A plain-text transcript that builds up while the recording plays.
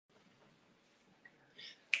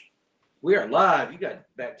We are live. You got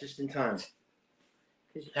back just in time.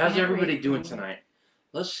 How's everybody doing tonight?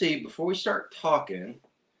 Let's see. Before we start talking,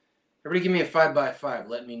 everybody give me a 5x5.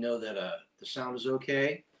 Let me know that the sound is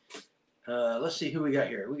okay. Let's see who we got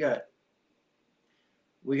here. We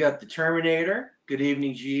got the Terminator. Good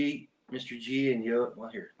evening, G, Mr. G, and Yo. Well,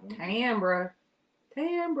 here. Tambra.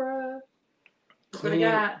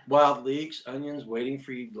 Cleaning Wild Leeks, Onions, waiting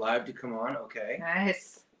for you live to come on. Okay.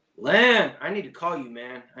 Nice. Len, I need to call you,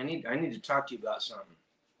 man. I need to talk to you about something.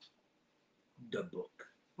 The book.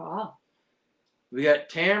 Oh. We got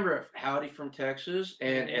Tambra, howdy from Texas,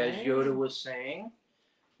 and as Yoda was saying,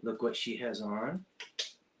 look what she has on.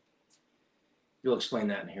 You'll explain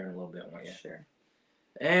that in here in a little bit, won't you? Sure.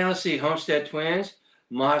 And let's see, Homestead Twins,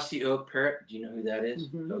 Mossy Oak Parrot. Do you know who that is?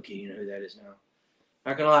 Mm-hmm. Okay, you know who that is now.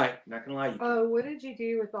 Not gonna lie. Oh, what did you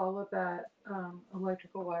do with all of that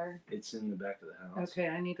electrical wire? It's in the back of the house. Okay,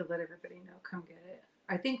 I need to let everybody know. Come get it.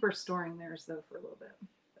 I think we're storing theirs though for a little bit.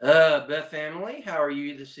 Beth Emily, how are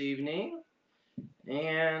you this evening?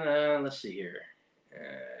 And let's see here.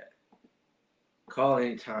 Call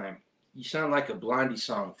anytime. You sound like a Blondie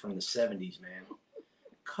song from the 70s, man.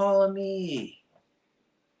 Call me.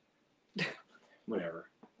 Whatever.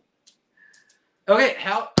 Okay,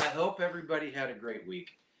 I hope everybody had a great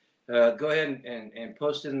week. Go ahead and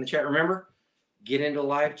post it in the chat. Remember, get into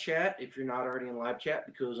live chat if you're not already in live chat,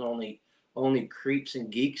 because only creeps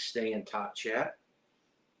and geeks stay in top chat.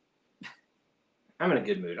 I'm in a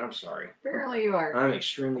good mood. I'm sorry. Apparently you are. I'm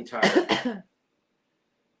extremely tired.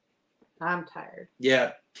 I'm tired.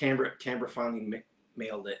 Yeah, Tambra finally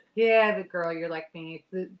mailed it. Yeah, the girl, you're like me.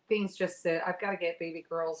 The things just sit. I've got to get baby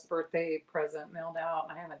girl's birthday present mailed out.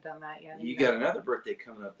 I haven't done that yet. You got another birthday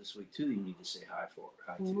coming up this week too that you need to say hi to.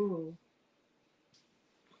 Ooh.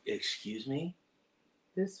 Excuse me?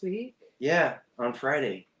 This week? Yeah, on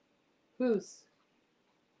Friday. Whose?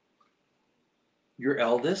 Your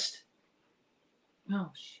eldest? Oh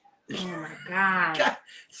shit. Oh my god. God,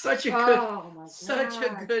 such a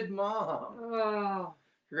good mom. Oh.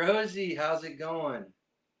 Rosie, how's it going?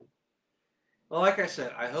 Well, like I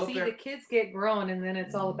said, I hope the kids get grown and then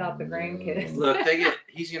it's all about the grandkids. Look,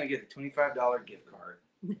 he's gonna get a $25 gift card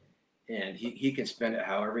and he can spend it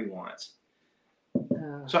however he wants.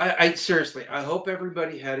 So I seriously, I hope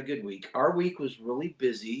everybody had a good week. Our week was really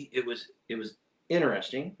busy. It was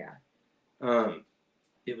interesting. Yeah.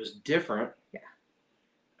 It was different. Yeah.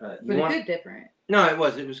 Good different. No, it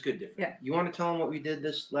was good different. Yeah. You want to tell them what we did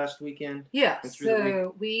this last weekend? Yeah.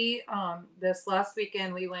 So we this last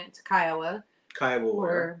weekend we went to Kiowa.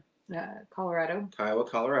 Colorado. Kiowa,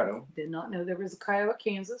 Colorado. Did not know there was a Kiowa,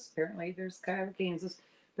 Kansas. Apparently there's Kiowa, Kansas,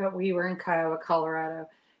 but we were in Kiowa, Colorado.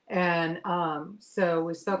 And so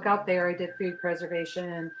we spoke out there. I did food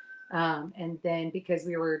preservation. And then because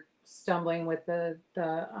we were stumbling with the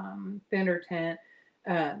vendor tent,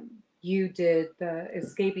 you did the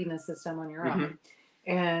escaping the system on your own.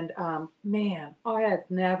 And man, I had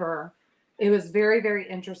never. It was very, very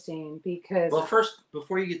interesting because. Well, first,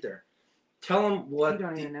 before you get there, tell them what. You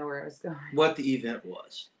don't even know where I was going. What the event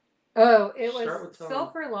was. Oh, it was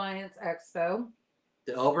Self-Reliance Expo.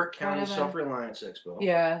 The Elbert Co. Self-Reliance Expo.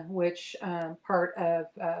 Yeah, which part of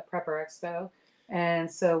Prepper Expo, and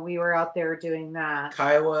so we were out there doing that.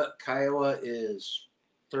 Kiowa is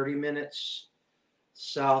 30 minutes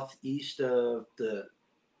southeast of the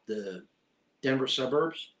Denver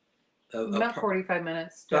suburbs. About 45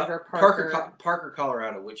 minutes. Denver, Parker,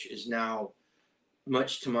 Colorado, which is now,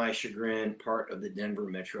 much to my chagrin, part of the Denver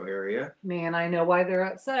metro area. Man, I know why they're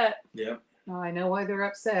upset. Yeah. I know why they're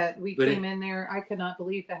upset. We came in there. I could not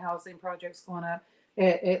believe the housing project's going up.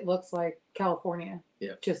 It looks like California.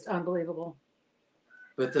 Yeah. Just unbelievable.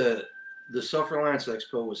 But the Self-Reliance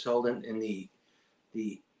Expo was held in the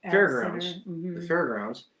fairgrounds. The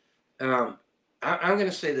fairgrounds. I'm going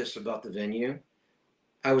to say this about the venue.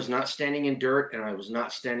 I was not standing in dirt and I was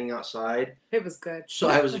not standing outside. It was good. So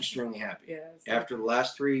I was extremely happy. Yeah, after the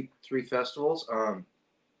last three festivals,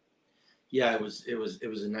 yeah, it was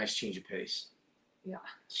a nice change of pace. Yeah.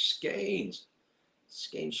 Skeins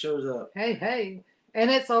shows up. Hey. And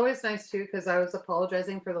it's always nice too, because I was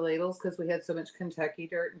apologizing for the labels because we had so much Kentucky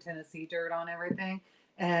dirt and Tennessee dirt on everything.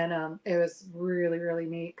 And it was really, really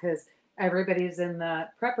neat because everybody's in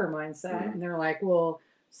that prepper mindset and they're like, well,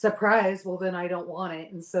 surprise, well then I don't want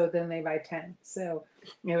it. And so then they buy 10. So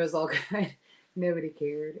it was all good. Nobody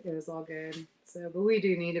cared. It was all good. So, but we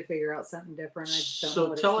do need to figure out something different. I just don't know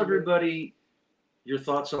what tell everybody your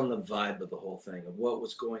thoughts on the vibe of the whole thing, of what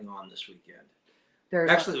was going on this weekend.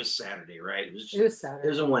 Actually, it was Saturday, right? It was Saturday. It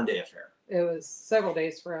was a one-day affair. It was several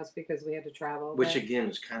days for us because we had to travel. Which again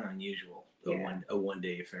was kind of unusual. Yeah. A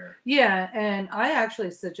one-day affair. Yeah, and I actually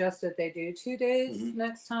suggested they do 2 days Mhm.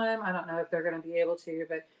 next time. I don't know if they're going to be able to,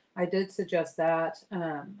 but I did suggest that.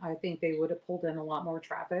 I think they would have pulled in a lot more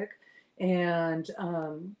traffic. And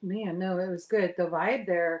man, no, it was good. The vibe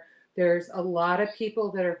there, there's a lot of people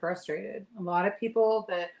that are frustrated. A lot of people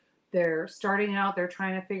that they're starting out, they're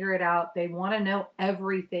trying to figure it out. They want to know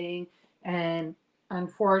everything. And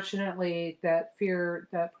unfortunately, that fear,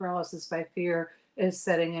 that paralysis by fear is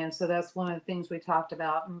setting in. So that's one of the things we talked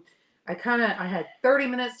about. And I had 30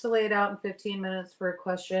 minutes to lay it out and 15 minutes for a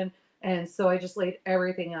question. And so I just laid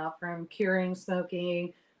everything out from curing,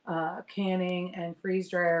 smoking, canning, and freeze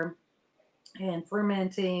dryer, and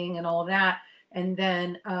fermenting, and all that. And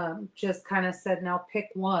then just kind of said, now pick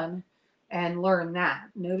one and learn that.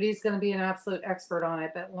 Nobody's going to be an absolute expert on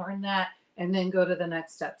it, but learn that and then go to the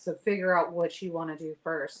next step. So figure out what you want to do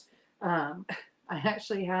first. I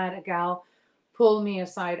actually had a gal pull me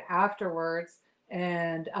aside afterwards,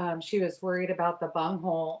 and she was worried about the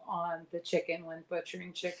bunghole on the chicken when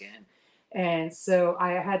butchering chicken. And so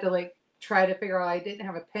I had to like try to figure out, I didn't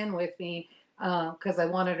have a pen with me because I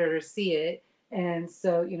wanted her to see it. And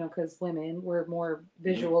so, because women were more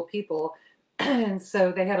visual people. And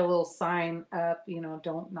so they had a little sign up,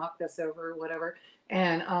 don't knock this over or whatever.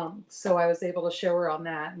 And so I was able to show her on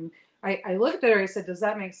that. And I looked at her, I said, does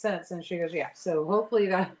that make sense? And she goes, yeah. So hopefully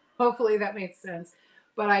that makes sense.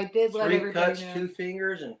 But I did let everybody know. 3 cuts, 2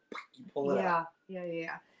 fingers, and you pull it out.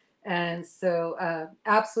 Yeah. And so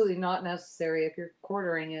absolutely not necessary if you're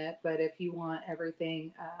quartering it. But if you want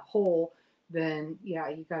everything whole, then yeah,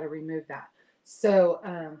 you got to remove that. So,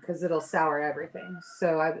 because it'll sour everything.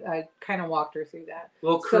 So I kind of walked her through that.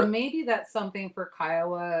 Well, so maybe that's something for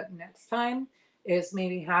Kiowa next time, is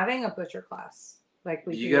maybe having a butcher class like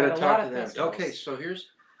we do. You got to talk to them. Festivals. Okay, so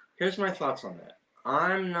here's my thoughts on that.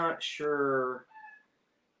 I'm not sure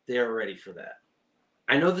they're ready for that.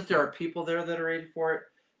 I know that there are people there that are ready for it,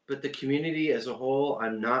 but the community as a whole,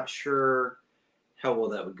 I'm not sure how well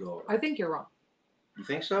that would go over. I think you're wrong. You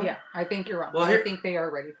think so? Yeah, I think you're wrong. Well, I think they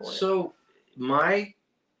are ready for it. So my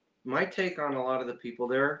take on a lot of the people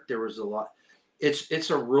there was a lot. It's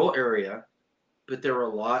a rural area, but there were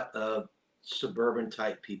a lot of suburban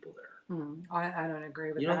type people there. I don't agree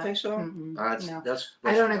with that. You don't think so? No. That's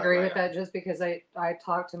I don't agree with that, just because I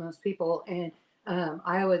talk to most people, and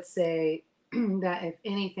I would say that if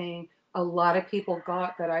anything, a lot of people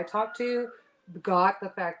got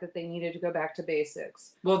the fact that they needed to go back to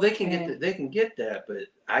basics. Well, they can get that, but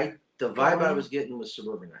the vibe I was getting was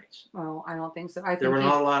suburbanites. Oh, I don't think so. There were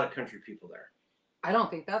not a lot of country people there. I don't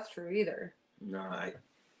think that's true either. No,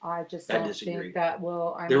 I just don't think that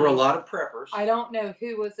will. There were a lot of preppers. I don't know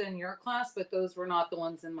who was in your class, but those were not the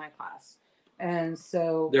ones in my class. And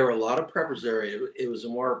so there were a lot of preppers there. It was a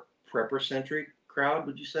more prepper-centric crowd,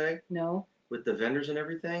 would you say? No. With the vendors and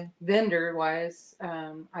everything? Vendor-wise,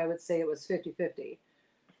 I would say it was 50-50.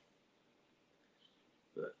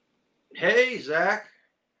 But, hey, Zach.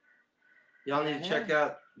 Y'all need to check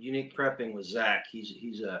out Unique Prepping with Zach.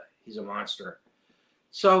 He's a monster.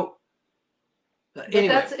 So, anyway.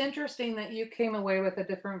 But that's interesting that you came away with a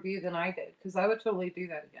different view than I did, because I would totally do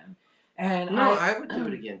that again. And I would do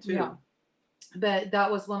it again too. Yeah. But that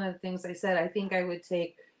was one of the things I said. I think I would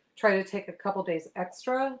try to take a couple days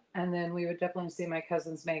extra, and then we would definitely see my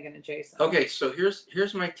cousins Megan and Jason. Okay, so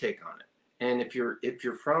here's my take on it. And if you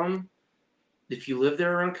live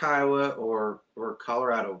there around Kiowa or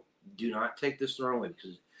Colorado, do not take this the wrong way,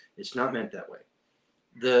 because it's not meant that way.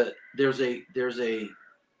 There's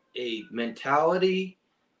a mentality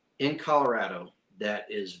in Colorado that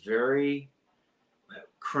is very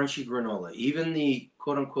crunchy granola. Even the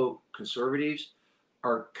quote unquote conservatives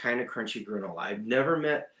are kind of crunchy granola. I've never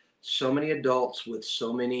met so many adults with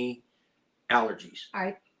so many allergies.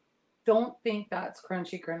 I don't think that's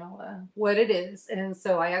crunchy granola, what it is. And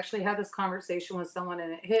so I actually had this conversation with someone,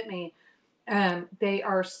 and it hit me. They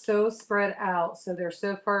are so spread out. So they're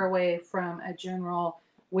so far away from a general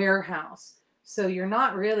warehouse. So you're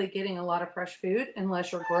not really getting a lot of fresh food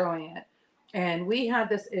unless you're growing it. And we had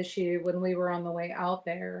this issue when we were on the way out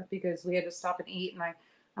there, because we had to stop and eat. And I'm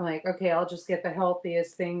like, okay, I'll just get the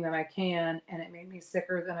healthiest thing that I can. And it made me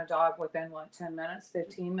sicker than a dog within 10 minutes,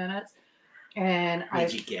 15 minutes. And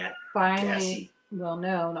made you get finally, gassy. Well,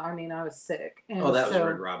 no, I mean, I was sick. And that was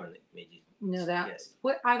Red Robin that made you. No,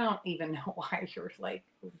 I don't even know why you're like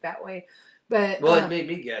that way. But it made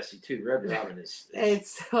me gassy too. Red Robin is.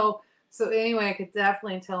 It's so anyway, I could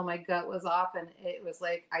definitely tell my gut was off, and it was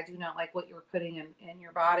like, I do not like what you were putting in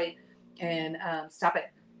your body, and stop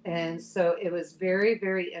it. And so it was very,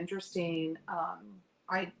 very interesting.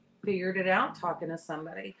 I figured it out talking to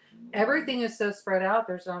somebody. Everything is so spread out.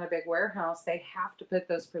 There's not a big warehouse. They have to put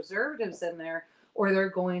those preservatives in there or they're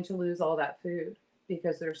going to lose all that food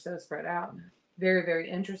because they're so spread out. Very, very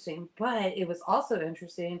interesting. But it was also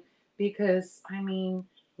interesting because, I mean,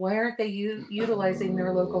 why aren't they utilizing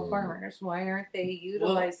their local farmers? Why aren't they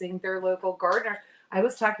utilizing their local gardeners? I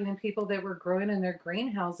was talking to people that were growing in their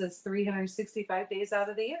greenhouses 365 days out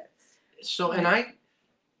of the year. So, and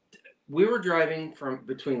we were driving from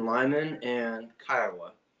between Lyman and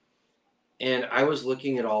Kiowa, and I was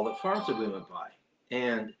looking at all the farms that we went by,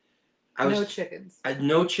 and No chickens.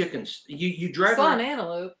 No chickens. You drive Saw around, an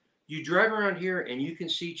antelope. You drive around here, and you can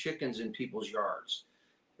see chickens in people's yards,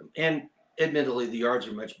 and admittedly, the yards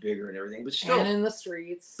are much bigger and everything, but still, and in the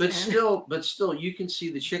streets. But still, you can see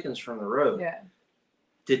the chickens from the road. Yeah.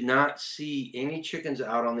 Did not see any chickens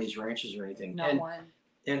out on these ranches or anything. Not one.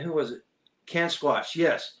 And who was it? Can Squash.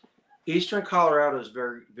 Yes. Eastern Colorado is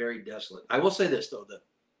very, very desolate. I will say this, though.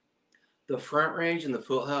 The Front Range and the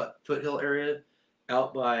foothill area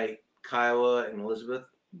out by Kiowa and Elizabeth,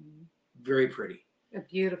 very pretty.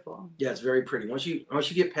 Beautiful. Yeah, it's very pretty. Once you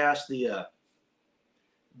get past the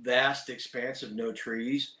vast expanse of no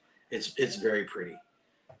trees, it's very pretty.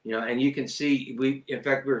 You know, and you can see, in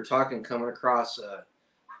fact, we were talking coming across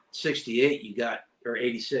 68, you got, or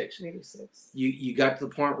 86. 86. You got to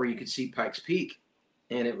the point where you could see Pikes Peak,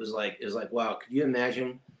 and it was like, wow, could you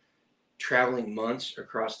imagine traveling months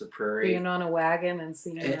across the prairie, being on a wagon and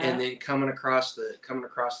seeing that, and then coming across the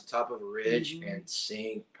top of a ridge and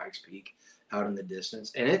seeing Pikes Peak out in the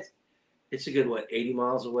distance, and it's a good 80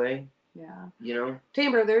 miles away. Yeah. You know,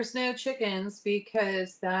 Timber, there's no chickens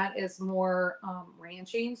because that is more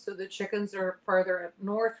ranching, so the chickens are farther up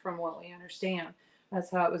north from what we understand.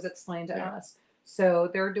 That's how it was explained to us. So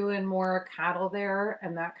they're doing more cattle there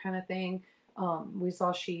and that kind of thing. We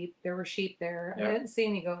saw sheep. There were sheep there. I didn't see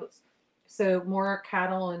any goats. So more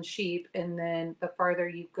cattle and sheep. And then the farther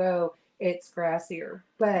you go, it's grassier.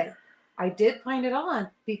 But I did find it odd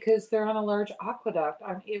because they're on a large aqueduct.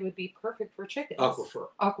 It would be perfect for chickens. Aquifer.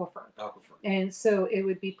 And so it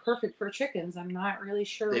would be perfect for chickens. I'm not really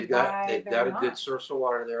sure they've got a good source of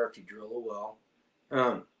water there if you drill a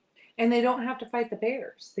well. And they don't have to fight the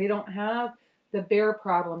bears. They don't have the bear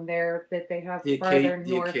problem there that they have farther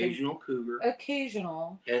north. The occasional cougar.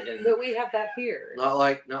 Occasional. And but we have that here. Not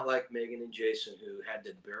like Megan and Jason who had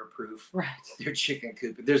to bear-proof right. their chicken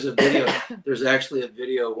coop. There's a video. There's actually a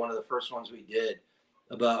video, one of the first ones we did,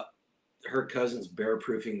 about her cousins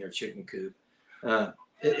bear-proofing their chicken coop.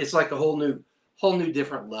 It's like a whole new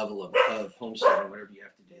different level of homesteading whenever you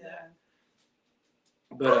have to do that.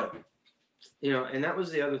 But you know, and that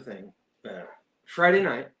was the other thing. Friday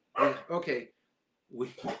night,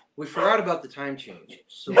 we forgot about the time change,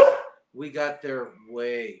 so we got there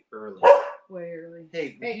way early. Way early.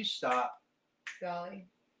 Hey, would you stop? Golly.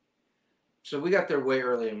 So we got there way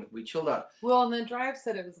early and we chilled out. Well, and the drive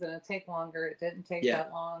said it was going to take longer. It didn't take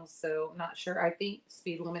that long, so not sure. I think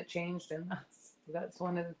speed limit changed, and that's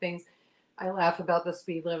one of the things. I laugh about the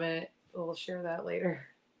speed limit. We'll share that later.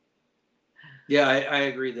 Yeah, I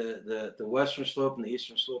agree. The Western Slope and the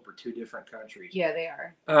Eastern Slope are two different countries. Yeah, they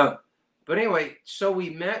are. But anyway, so we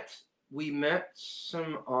met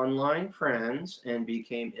some online friends and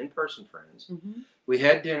became in-person friends. Mm-hmm. We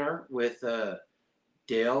had dinner with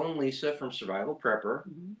Dale and Lisa from Survival Prepper.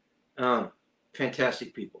 Mm-hmm.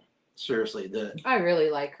 Fantastic people. Seriously, I really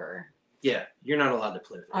like her. Yeah, you're not allowed to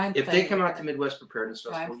play with her. If they come out to Midwest Preparedness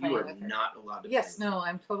Festival, you are not allowed to play with her. No,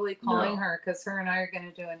 I'm totally calling her because her and I are going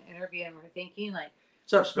to do an interview and we're thinking like,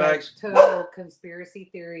 what's up, Spags? Total conspiracy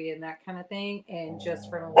theory and that kind of thing, and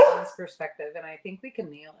just from a woman's perspective, and I think we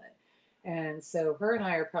can nail it. And so her and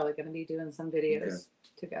I are probably going to be doing some videos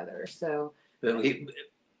together. So, but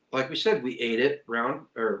like we said, we ate at Red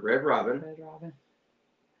Robin. Red Robin.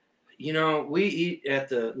 You know, we eat at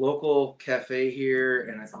the local cafe here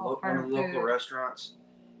and at one of the local restaurants,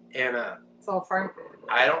 and it's all farm food.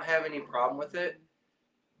 I don't have any problem with it.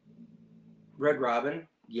 Red Robin,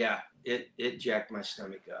 yeah, it jacked my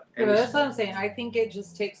stomach up. And that's what I'm saying. I think it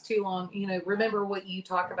just takes too long. You know, remember what you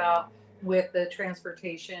talk about with the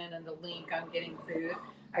transportation and the link on getting food.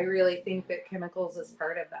 I really think that chemicals is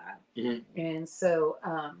part of that. Mm-hmm. And so,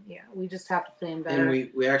 we just have to plan better.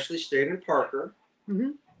 And we actually stayed in Parker.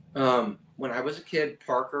 Mm-hmm. When I was a kid,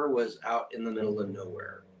 Parker was out in the middle of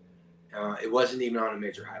nowhere. It wasn't even on a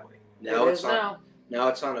major highway. Now it's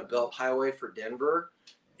on a belt highway for Denver,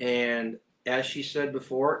 and as she said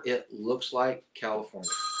before, it looks like California.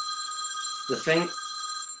 The thing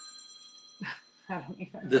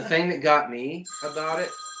that got me about it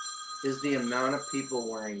is the amount of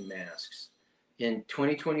people wearing masks in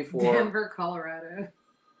 2024. Denver, Colorado.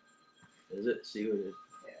 Is it? See what it is.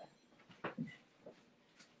 Yeah.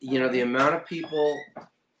 You know, the amount of people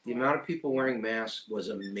wearing masks was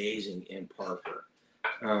amazing in Parker.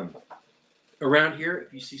 Around here,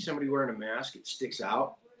 if you see somebody wearing a mask, it sticks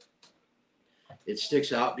out. It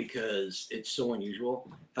sticks out because it's so unusual.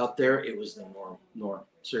 Out there, it was the norm.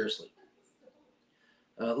 Seriously.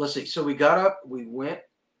 Let's see. So we got up. We went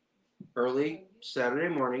early Saturday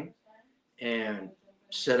morning and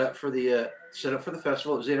set up for the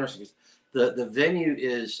festival. It was interesting. The venue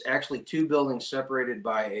is actually 2 buildings separated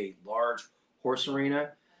by a large horse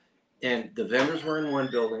arena, and the vendors were in one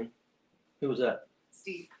building. Who was that?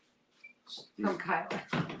 Steve. From Kiowa.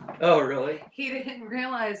 Oh, really? He didn't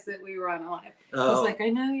realize that we were on live. Oh. He's like, I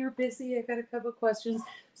know you're busy. I got a couple questions.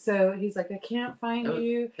 So he's like, I can't find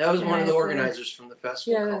you. That was and one of the I organizers said, from the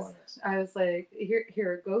festival calling us. I was like,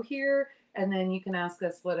 here, go here, and then you can ask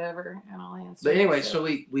us whatever, and I'll answer. But anyway, so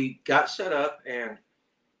we got set up, and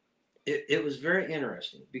it was very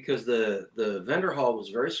interesting because the vendor hall was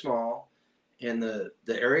very small, and the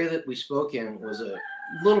area that we spoke in was a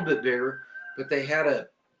little bit bigger, but they had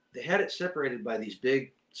it separated by these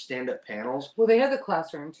big stand-up panels. Well, they had the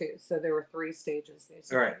classroom too, so there were 3 stages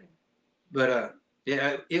basically. All right, but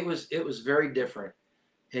yeah, it was very different.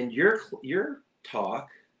 And your talk,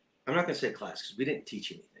 I'm not going to say class because we didn't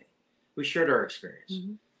teach anything. We shared our experience.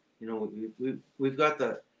 Mm-hmm. You know, we've got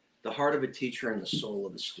the heart of a teacher and the soul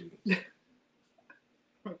of a student.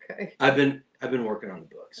 Okay. I've been working on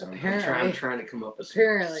the books. I'm trying to come up with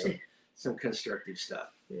some constructive stuff.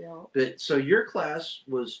 Yeah. But so your class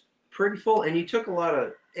was pretty full, and you took a lot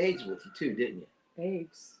of aids with you too, didn't you?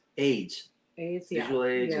 Aids. Yeah. Visual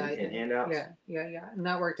aids and handouts. Yeah. And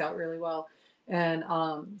that worked out really well. And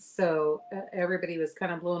so everybody was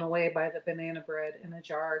kind of blown away by the banana bread in a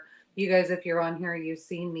jar. You guys, if you're on here, you've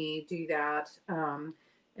seen me do that.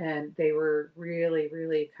 And they were really,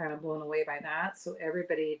 really kind of blown away by that. So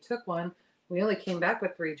everybody took one. We only came back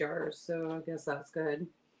with 3 jars, so I guess that's good.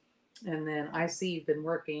 And then I see you've been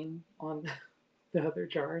working on the other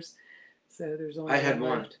jars. So there's only I had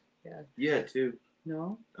one. left. Yeah. You had 2.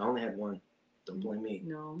 No? I only had 1. Don't blame me.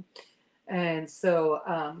 No. And so,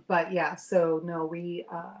 but yeah, so no,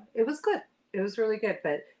 it was good. It was really good.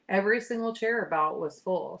 But every single chair about was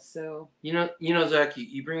full. So you know, Zach,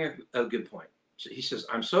 you bring a good point. So he says,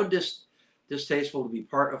 I'm so distasteful to be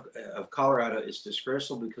part of Colorado. It's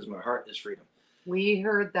disgraceful because my heart is freedom. We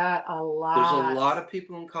heard that a lot. There's a lot of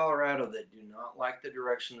people in Colorado that do not like the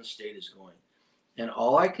direction the state is going. And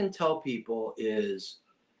all I can tell people is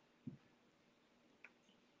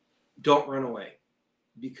don't run away,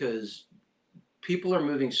 because people are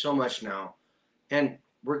moving so much now, and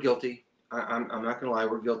we're guilty. I'm not going to lie.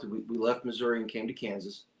 We're guilty. We left Missouri and came to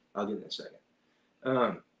Kansas. I'll get it in a second.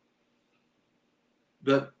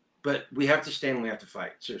 But we have to stand. We have to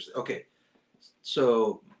fight. Seriously. Okay.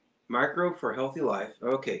 So micro for healthy life.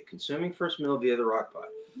 Okay. Consuming first meal via the RockPot.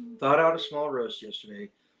 Thawed out a small roast yesterday.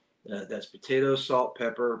 That's potatoes, salt,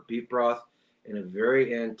 pepper, beef broth, and at the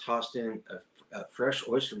very end tossed in a fresh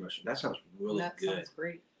oyster mushroom. That sounds really good. That sounds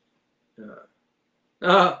great.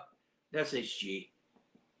 That's HG.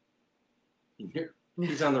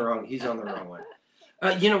 He's on the wrong one.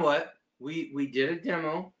 You know what? We did a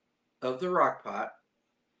demo of the RockPot.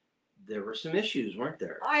 There were some issues, weren't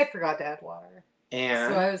there? I forgot to add water.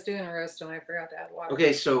 And so I was doing a roast and I forgot to add water.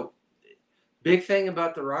 Okay, so big thing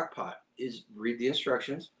about the RockPot is read the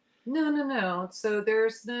instructions. No. So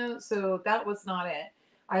that was not it.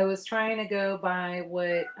 I was trying to go by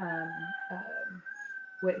what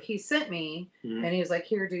he sent me, and he was like,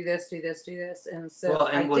 "Here, do this," and so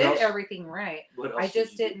I did everything right. I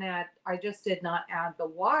just did not add the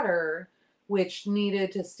water, which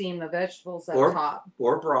needed to steam the vegetables up top,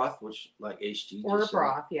 or broth, which like HG. Or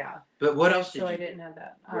broth, yeah. But what else did you? So I didn't have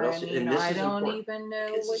that. What else? I don't even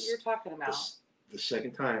know what you're talking about. The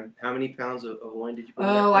second time, how many pounds of wine did you put?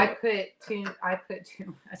 Oh, I put too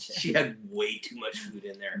much. She had way too much food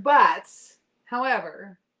in there. But,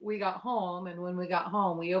 however, we got home, and when we got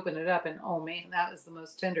home, we opened it up, and oh man, that was the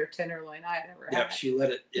most tenderloin I had ever had. Yep, she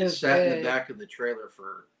let it sat in the back of the trailer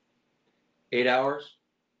for 8 hours.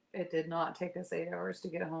 It did not take us 8 hours to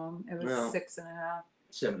get home. It was 6.5.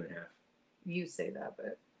 7.5. You say that,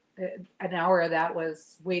 but an hour of that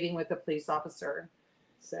was waiting with the police officer.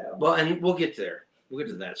 So well, and we'll get there. We'll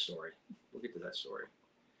get to that story.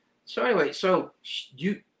 So anyway, so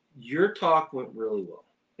your talk went really well.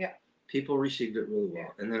 Yeah. People received it really well.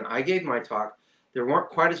 Yeah. And then I gave my talk. There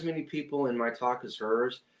weren't quite as many people in my talk as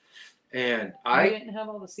hers. And I didn't have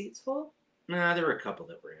all the seats full? Nah, there were a couple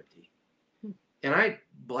that were empty. and I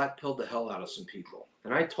black pilled the hell out of some people,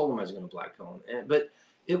 and I told them I was going to black pill them, but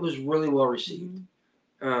it was really well received.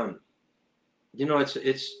 Mm-hmm. You know,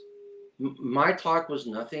 my talk was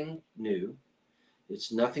nothing new.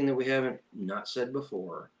 It's nothing that we haven't not said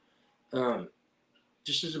before.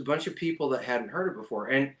 Just as a bunch of people that hadn't heard it before,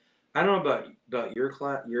 and I don't know about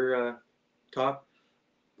your talk.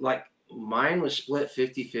 Like mine was split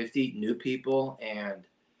 50-50, new people and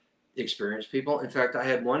experienced people. In fact, I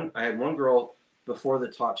had one girl before the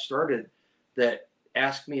talk started that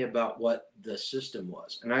asked me about what the system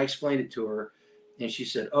was, and I explained it to her, and she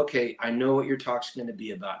said, "Okay, I know what your talk's going to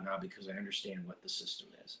be about now because I understand what the system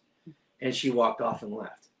is." And she walked off and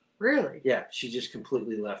left. Really? Yeah, she just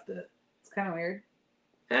completely left it. It's kind of weird.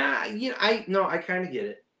 I kind of get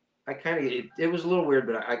it. I kind of get it. It was a little weird,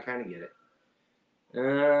 but I kind of get it.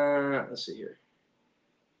 Let's see here.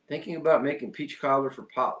 Thinking about making peach cobbler for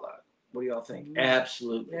potluck. What do y'all think? Mm.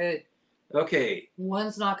 Absolutely. Good. Okay.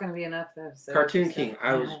 One's not going to be enough though. So Cartoon King.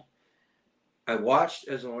 I watched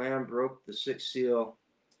as a lamb broke the sixth seal.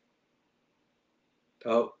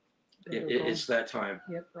 Oh, it's that time.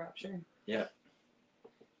 Yep, rapture. Yeah.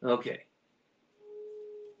 Okay.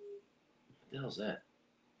 What the hell's that?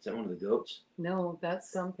 Is that one of the goats? No,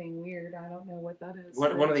 that's something weird. I don't know what that is.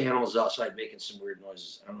 One of the animals outside making some weird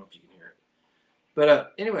noises. I don't know if you can hear it.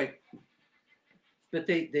 But anyway, but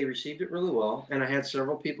they received it really well, and I had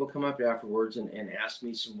several people come up afterwards and ask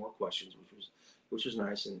me some more questions, which was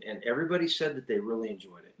nice, and everybody said that they really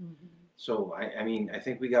enjoyed it. Mm-hmm. So I mean, I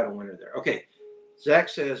think we got a winner there. Okay, Zach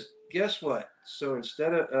says, guess what? So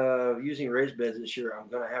instead of using raised beds this year, I'm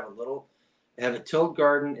going to have a tilled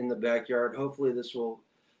garden in the backyard. Hopefully this will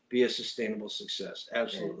be a sustainable success.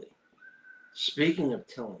 Absolutely. Yeah. Speaking of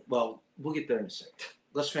tilling, well, we'll get there in a second.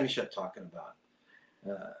 Let's finish up talking about.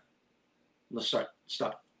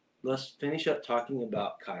 Let's finish up talking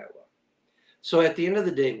about Kiowa. So at the end of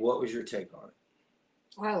the day, what was your take on it?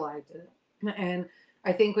 I liked it, and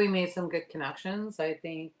I think we made some good connections. I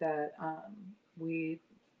think that we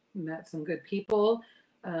met some good people,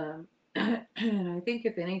 and I think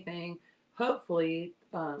if anything, hopefully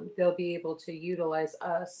they'll be able to utilize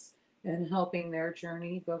us in helping their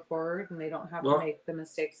journey go forward, and they don't have to make the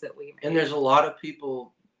mistakes that we made. And there's a lot of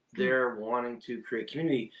people there wanting to create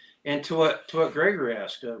community. And to what Gregory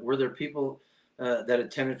asked, were there people that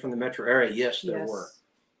attended from the metro area? Yes, there were.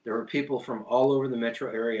 There were people from all over the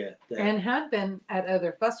metro area and had been at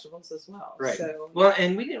other festivals as well. Right. So well,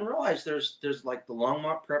 and we didn't realize there's like the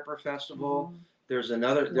Longmont Prepper Festival. Mm-hmm. There's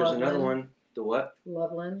another one. The what?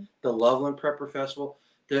 Loveland. The Loveland Prepper Festival.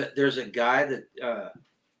 There's a guy that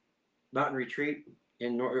Mountain Retreat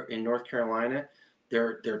in North Carolina.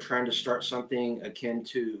 They're trying to start something akin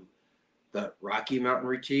to the Rocky Mountain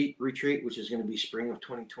Retreat, which is going to be spring of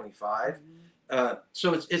 2025. Mm-hmm.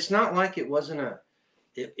 So it's not like it wasn't a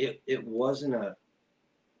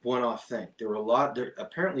one-off thing.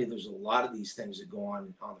 Apparently there's a lot of these things that go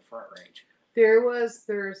on the Front Range.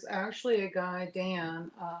 There's actually a guy, Dan,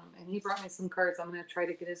 and he brought me some cards. I'm going to try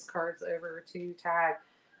to get his cards over to Tag.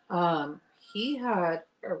 He had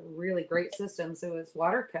a really great system. So it was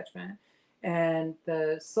water catchment, and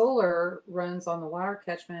the solar runs on the water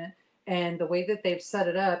catchment. And the way that they've set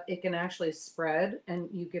it up, it can actually spread, and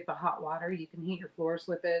you get the hot water. You can heat your floors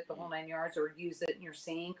with it, the whole 9 yards, or use it in your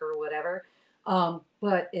sink or whatever.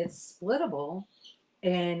 But it's splittable,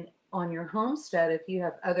 and on your homestead, if you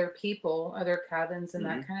have other people, other cabins and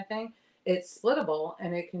that kind of thing, it's splittable,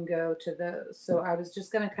 and it can go to those. So I was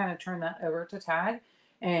just going to kind of turn that over to Tag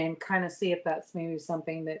and kind of see if that's maybe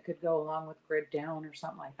something that could go along with Grid Down or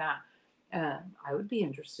something like that. I would be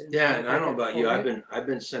interested. Yeah, and I don't know about you. I've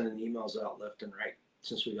been sending emails out left and right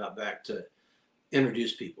since we got back to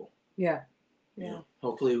introduce people. Yeah. You know,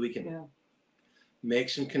 hopefully we can make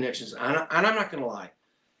some connections. And I'm not going to lie.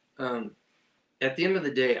 At the end of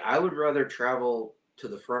the day, I would rather travel to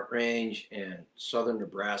the Front Range and southern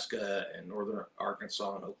Nebraska and northern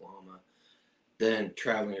Arkansas and Oklahoma than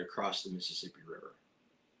traveling across the Mississippi River.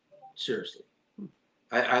 Seriously,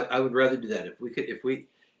 I would rather do that.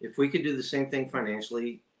 If we could do the same thing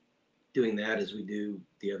financially, doing that as we do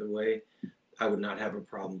the other way, I would not have a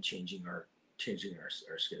problem changing our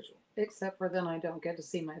schedule. Except for then I don't get to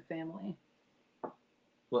see my family.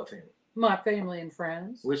 What family? My family and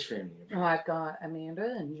friends. Which family? I've got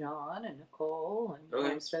Amanda and John and Nicole and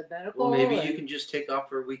Homestead Medical. Well, maybe you can just take off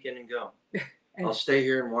for a weekend and go. And I'll stay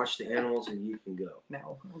here and watch the animals, and you can go.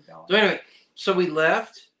 No, we'll go. So anyway, so we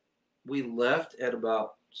left. We left at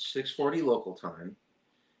about 6:40 local time.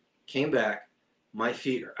 Came back. My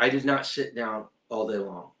feet. I did not sit down all day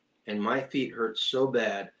long, and my feet hurt so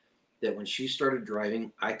bad that when she started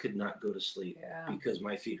driving, I could not go to sleep because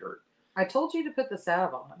my feet hurt. I told you to put the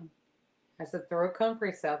salve on. I said, throw a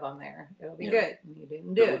comfrey salve on there. It'll be good. And you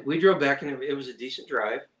didn't do it. We drove back, and it was a decent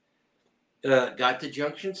drive. Got to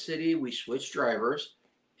Junction City. We switched drivers,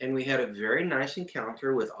 and we had a very nice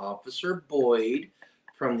encounter with Officer Boyd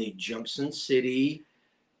from the Junction City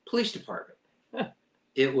Police Department.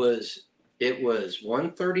 It was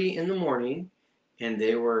 1:30 in the morning, and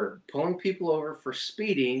they were pulling people over for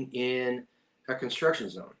speeding in a construction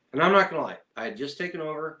zone. And I'm not going to lie, I had just taken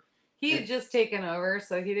over. He had just taken over,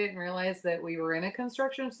 so he didn't realize that we were in a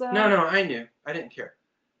construction zone. No, I knew. I didn't care.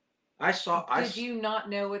 Did you not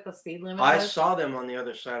know what the speed limit was? I saw them on the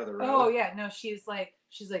other side of the road. Oh yeah, no. She's like,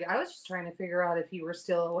 I was just trying to figure out if you were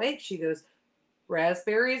still awake. She goes,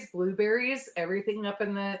 raspberries, blueberries, everything up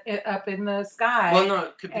in the sky. Well,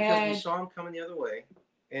 no, because we saw them coming the other way,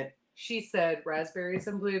 and she said raspberries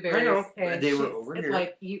and blueberries. I know, and they were over here.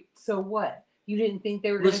 Like you. So what? You didn't think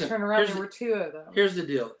they were going to turn around? There were two of them. Here's the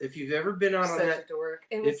deal: if you've ever been on that,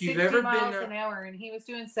 it was 60 miles an hour, and he was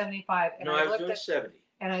doing 75. And I was doing 70.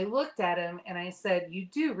 And I looked at him and I said, "You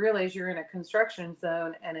do realize you're in a construction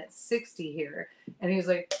zone and it's 60 here?" And he was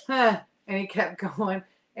like, "Huh," and he kept going.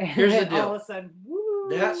 And here's the deal: all of a sudden, woo!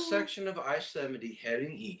 That section of I-70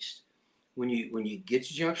 heading east, when you get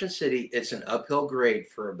to Junction City, it's an uphill grade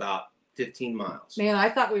for about 15 miles. Man, I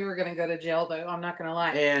thought we were going to go to jail, though. I'm not going to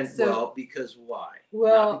lie. And because why?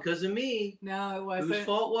 Well, not because of me. No, it wasn't. Whose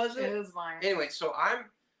fault was it? It was mine. Anyway, so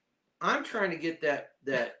I'm trying to get that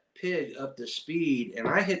pig up to speed, and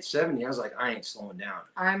I hit 70. I was like, I ain't slowing down.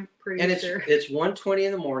 I'm pretty sure. And it's 1:20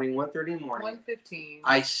 in the morning, 1:30 in the morning. 1:15.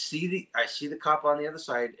 I see the cop on the other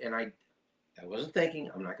side, and I wasn't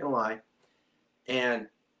thinking. I'm not gonna lie. And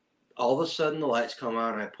all of a sudden, the lights come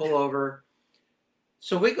on, and I pull over.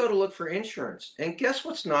 So we go to look for insurance, and guess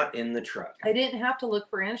what's not in the truck? I didn't have to look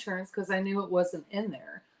for insurance because I knew it wasn't in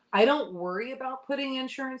there. I don't worry about putting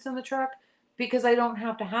insurance in the truck because I don't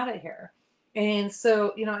have to have it here. And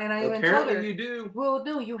so, and I even told her, you do. Well,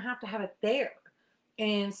 no, you have to have it there.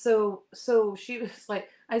 And so she was like,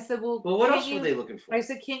 I said, well, what else were they looking for? I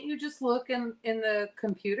said, can't you just look in the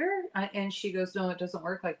computer? And she goes, no, it doesn't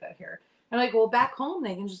work like that here. I'm like, well, back home,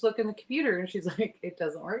 they can just look in the computer. And she's like, it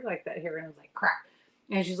doesn't work like that here. And I was like, crap.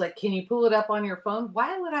 And she's like, can you pull it up on your phone?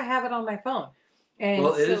 Why would I have it on my phone? And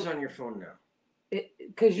it is on your phone now.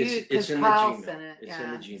 Because Kyle sent it. It's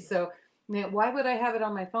in the Gmail. So why would I have it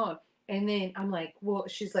on my phone? And then I'm like, well,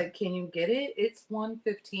 she's like, can you get it? It's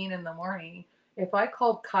 1:15 in the morning. If I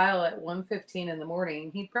called Kyle at 1:15 in the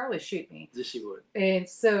morning, he'd probably shoot me. Yes, he would. And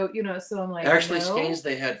so, so I'm like, actually, Skanes,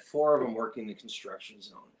 they had 4 of them working the construction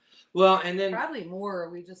zone. Well, and then probably more.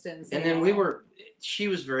 We just didn't see. And then she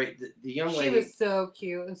was the young lady. She was so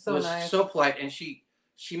cute and so nice, so polite, and she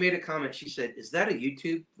made a comment. She said, "Is that a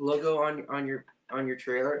YouTube logo on your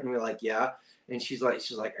trailer?" And we're like, "Yeah." And she's like,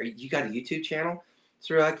 you got a YouTube channel?"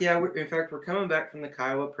 So we're like, "Yeah." In fact, we're coming back from the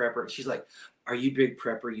Kiowa Prepper. She's like, "Are you big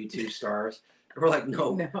Prepper YouTube stars?" And we're like,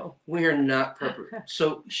 "No, we are not Prepper."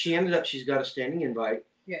 So she's got a standing invite.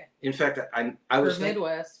 Yeah. In fact, I was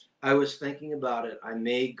Midwest. I was thinking about it. I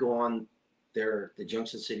may go on the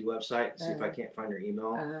Junction City website and see if I can't find her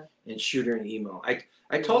email and shoot her an email.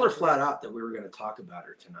 I told her flat out that we were going to talk about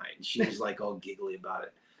her tonight, and she was like all giggly about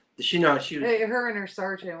it. Did she know she was? Her and her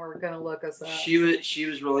sergeant were going to look us up. She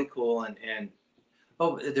was really cool, and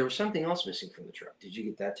there was something else missing from the truck. Did you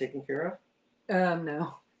get that taken care of?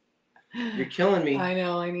 No. You're killing me. I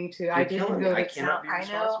know. I need to. I didn't go to town. I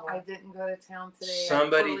know. I didn't go to town today. I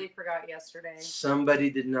totally forgot yesterday. Somebody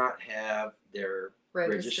did not have their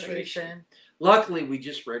registration. Luckily, we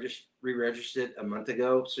just re-registered a month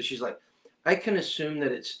ago. So she's like, I can assume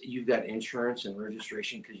that you've got insurance and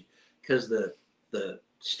registration because the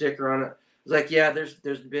sticker on it. It's like, yeah, there's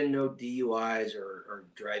been no DUIs or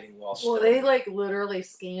driving while Well, they literally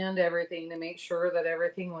scanned everything to make sure that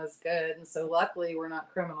everything was good, and so luckily we're not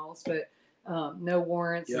criminals, but no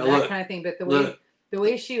warrants and that kind of thing. But the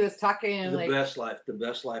way she was talking, the best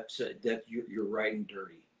life said that you're riding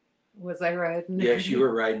dirty. Was I riding? Yes, you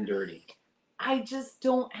were riding dirty. I just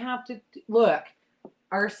don't have to look.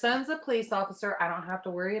 Our son's a police officer. I don't have to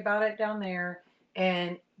worry about it down there,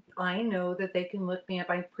 and I know that they can look me up.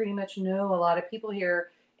 I pretty much know a lot of people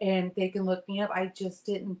here, and they can look me up. I just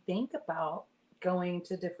didn't think about going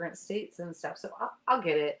to different states and stuff. So I'll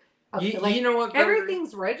get it. You know what, Gregory?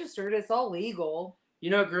 Everything's registered. It's all legal. You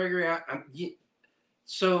know, Gregory,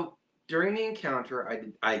 so during the encounter,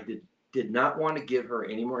 I did not want to give her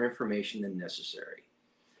any more information than necessary.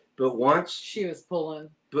 But once she was pulling.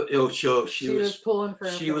 But she was pulling for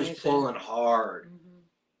information. She was pulling hard.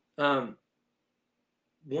 Mm-hmm.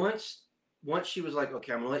 Once she was like,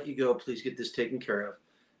 okay, I'm gonna let you go. Please get this taken care of.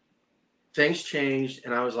 Things changed,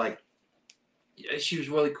 and I was like, she was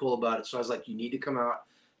really cool about it. So I was like, you need to come out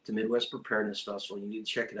to Midwest Preparedness Festival. You need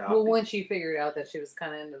to check it out. Well, once you figured out that she was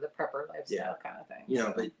kind of into the prepper lifestyle Yeah. kind of thing. You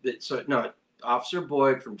know, so. but so no, Officer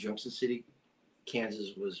Boyd from Junction City,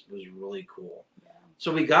 Kansas was really cool. Yeah.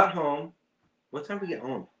 So we got home. What time did we get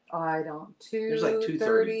home? I don't. It was like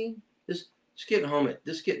 2:30.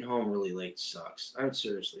 Getting home really late sucks. I'm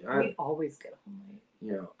seriously. We always get home late.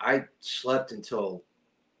 You know, I slept until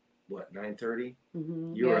what 9:30.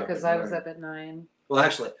 Mm-hmm. You were Yeah, up because at I was 9. up at 9. Well,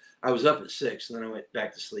 actually, I was up at 6, and then I went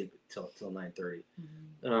back to sleep till 9:30.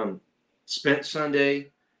 Mm-hmm. Spent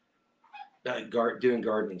Sunday doing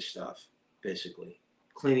gardening stuff, basically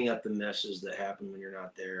cleaning up the messes that happen when you're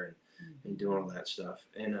not there, and doing all that stuff.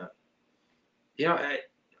 And you know,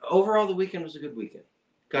 overall the weekend was a good weekend.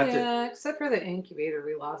 Except for the incubator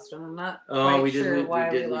we lost, and I'm not quite sure why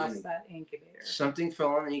we lost that incubator. Something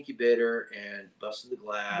fell on the incubator and busted the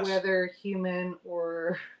glass. Whether human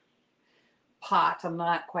or pot, I'm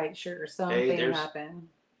not quite sure. Something happened.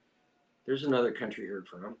 There's another country heard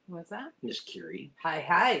from. What's that? Miss Curie.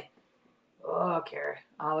 Hi. Oh, Carrie.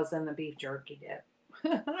 I was in the beef jerky dip.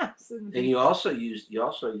 And you also used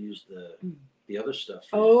the other stuff.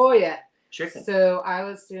 Oh yeah. Chicken. So I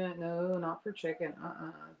was doing not for chicken.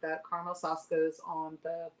 That caramel sauce goes on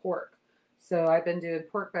the pork. So I've been doing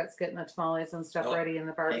pork butts, getting the tamales and stuff ready in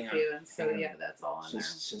the barbecue, and so yeah, that's all on there.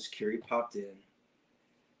 Since Curie popped in.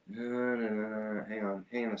 No. Hang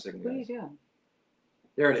on a second. What are you doing?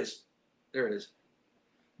 There it is.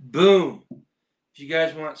 Boom. If you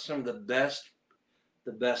guys want some of the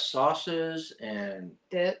best sauces and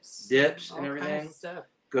dips and everything, kinds of stuff.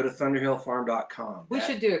 Go to thunderhillfarm.com. We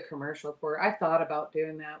should do a commercial for it. I thought about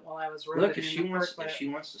doing that while I was running. Look, if she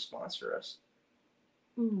wants to sponsor us,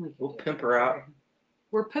 we'll pimp her out.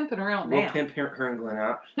 We're pimping her out now. We'll pimp her and Glenn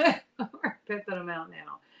out. We're pimping them out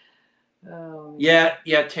now. Oh, yeah,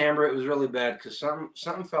 timbre. It was really bad because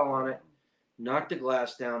something fell on it, knocked the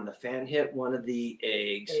glass down. The fan hit one of the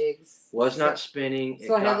eggs. Was not spinning.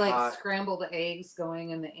 So I had scrambled eggs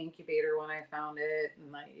going in the incubator when I found it,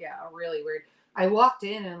 and really weird. I walked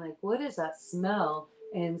in and I'm like, what is that smell?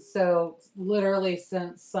 And so literally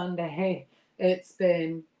since Sunday, it's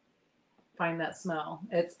been find that smell.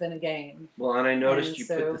 It's been a game. Well, and I noticed you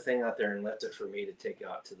put the thing out there and left it for me to take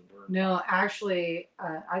out to the burn. No, actually,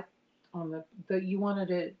 you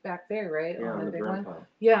wanted it back there, right? Yeah, on the big one. Pile.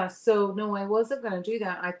 Yeah. So no, I wasn't going to do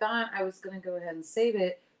that. I thought I was going to go ahead and save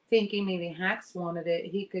it, thinking maybe Hax wanted it.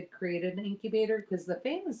 He could create an incubator because the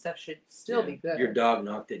fan and stuff should still be good. Your dog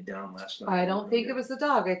knocked it down last night. I don't think it was the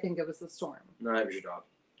dog. I think it was the storm. No, it was your dog.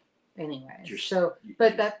 Anyway,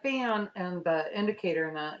 but that fan and the indicator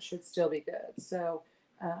and that should still be good. So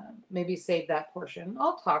maybe save that portion.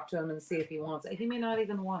 I'll talk to him and see if he wants it. He may not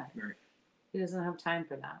even want it. Right. He doesn't have time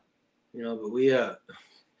for that. You know, but we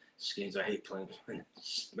skins. I hate playing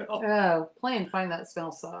smell. Oh, playing find that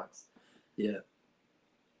smell sucks. Yeah.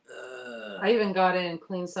 I even got in and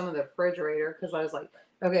cleaned some of the refrigerator because I was like,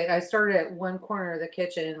 okay, I started at one corner of the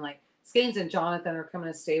kitchen and like Skanes and Jonathan are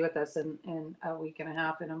coming to stay with us in a week and a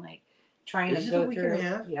half, and I'm like trying to go through. And a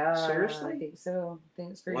half? Yeah, Seriously? I think so. I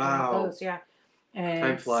think it's pretty close. Yeah, and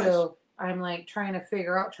time flies. So I'm like trying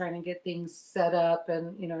to get things set up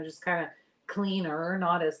and just kind of cleaner,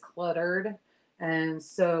 not as cluttered, and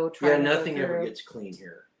so nothing ever gets clean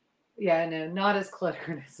here. Yeah, no, not as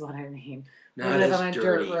cluttered is what I mean. Not we live as on a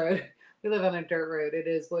dirty. dirt road. We live on a dirt road. It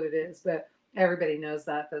is what it is, but everybody knows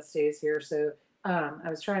that stays here. So I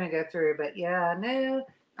was trying to go through, but yeah, no,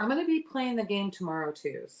 I'm going to be playing the game tomorrow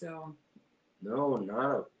too. So no,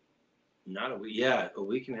 not a week. Yeah, a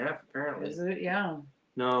week and a half apparently. Is it? Yeah.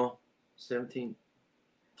 No, 3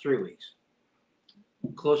 weeks.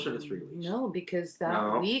 Closer to 3 weeks. No, because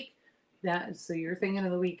week. So you're thinking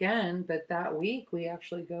of the weekend, but that week we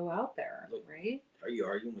actually go out there, right? Are you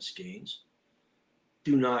arguing with Skanes?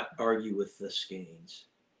 Do not argue with the Skanes.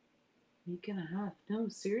 Week and a half. No,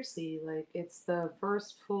 seriously. Like it's the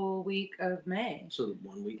first full week of May. So the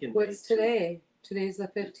 1 week in May. What's today? Today's the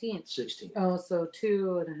 15th. 16th. Oh, so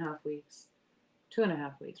 2.5 weeks.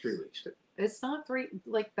 2.5 weeks. 3 weeks. It's not 3.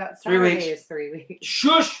 Like that 3 Saturday weeks. is 3 weeks.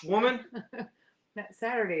 Shush, woman. That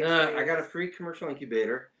Saturday is 3 weeks. I got a free commercial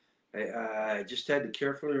incubator. I just had to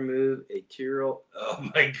carefully remove a 2-year-old. Oh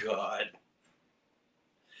my God.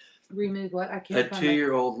 Remove what? I can't. A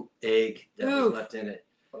 2-year-old egg that was left in it.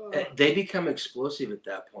 Oh. They become explosive at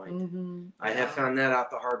that point. Mm-hmm. I have found that out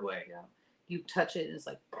the hard way. Yeah. You touch it and it's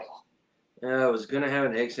like. I was gonna have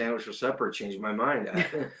an egg sandwich for supper. Changed my mind.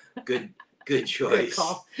 Good choice. Good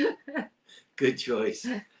call. Good choice.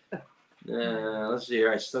 Let's see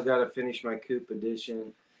here. I still got to finish my Coop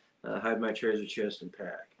edition. Hide my treasure chest and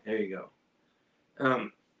pack. There you go.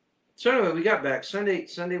 So anyway, we got back Sunday.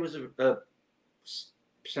 Sunday was a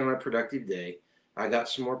semi-productive day. I got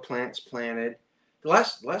some more plants planted. The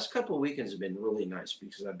last couple of weekends have been really nice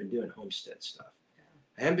because I've been doing homestead stuff.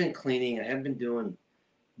 I haven't been cleaning. I haven't been doing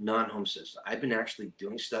non-homestead stuff. I've been actually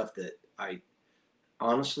doing stuff that I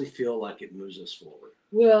honestly feel like it moves us forward.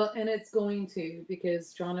 Well, and it's going to,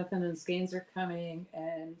 because Jonathan and Skeens are coming,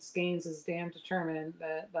 and Skeens is damn determined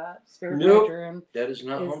that spare bedroom that is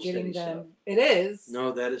not is homesteading getting stuff. done. It is.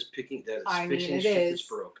 No, that is picking. That is I mean, fixing it shit is. that's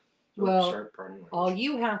broke. Well, all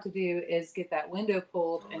you have to do is get that window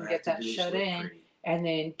pulled and get that shut in, and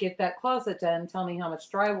then get that closet done. Tell me how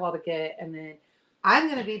much drywall to get, and then I'm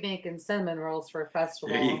going to be making cinnamon rolls for a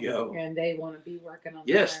festival. There you go. And they want to be working on.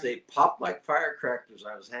 Yes, they popped like firecrackers.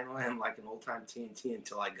 I was handling them like an old time TNT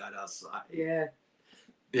until I got outside. Yeah.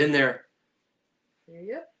 Been there.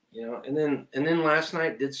 Yep. You know, and then last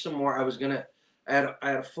night did some more. I had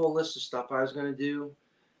a full list of stuff I was gonna do.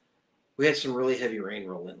 We had some really heavy rain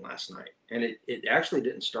roll in last night, and it actually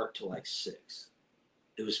didn't start till like 6.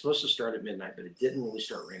 It was supposed to start at midnight, but it didn't really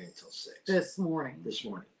start raining until 6. This morning.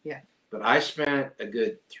 Yeah. But I spent a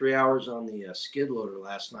good 3 hours on the skid loader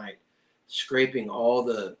last night, scraping all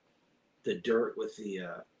the dirt with the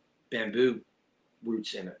bamboo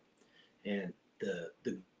roots in it, and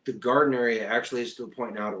the garden area actually is to the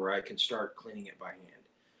point now to where I can start cleaning it by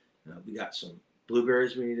hand. We got some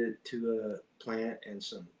blueberries we needed to plant, and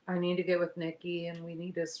some. I need to get with Nikki, and we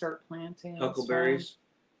need to start planting Huckleberries.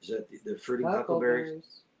 Is that the fruiting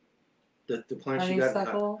huckleberries? The plants you got?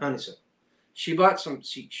 Honeysuckle. She bought some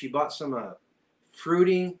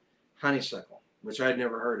fruiting honeysuckle, which I'd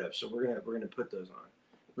never heard of. So we're gonna put those on.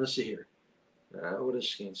 Let's see here. What does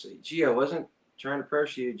Skin say? Gee, I wasn't trying to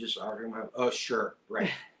pressure you, just offering my. Oh, sure,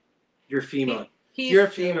 right. You're female. You're a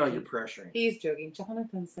female. Joking. You're pressuring. He's joking.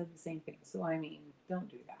 Jonathan said the same thing. So I mean, don't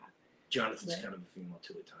do that. Jonathan's kind of a female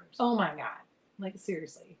too at times. Oh my God! Like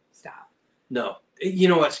seriously, stop. No, you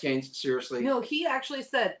know what, Skeens? Seriously. No, he actually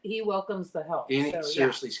said he welcomes the help.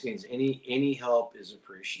 Seriously, Skeens. Any help is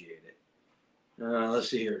appreciated. Let's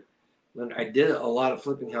see here. When I did a lot of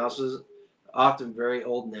flipping houses, often very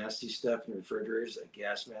old, nasty stuff in refrigerators, like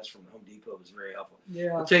gas mask from Home Depot was very helpful.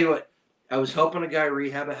 Yeah. I'll tell you what. I was helping a guy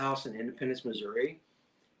rehab a house in Independence, Missouri,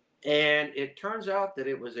 and it turns out that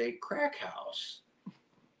it was a crack house.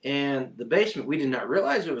 And the basement, we did not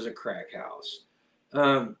realize it was a crack house.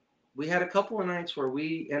 We had a couple of nights where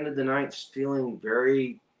we ended the nights feeling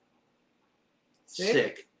very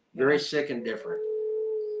sick, very sick and different.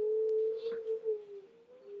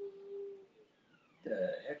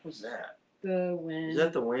 The heck was that? The wind. Is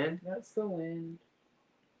that the wind? That's the wind.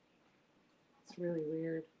 It's really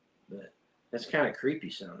weird. But that's kind of creepy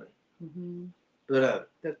sounding. Mm-hmm. But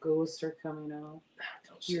the ghosts are coming out.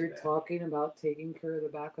 Don't say You're that. talking about taking care of the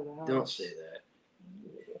back of the house. Don't say that.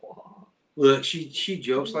 Look, she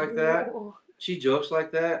jokes like that. She jokes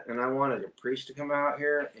like that, and I wanted a priest to come out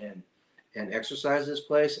here and exercise this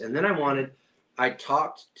place. And then I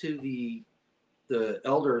talked to the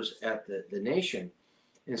elders at the nation,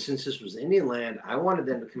 and since this was Indian land, I wanted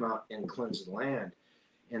them to come out and cleanse the land.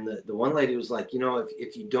 And the one lady was like, you know,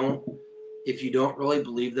 if you don't really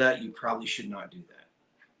believe that, you probably should not do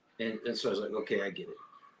that. And so I was like, okay, I get it.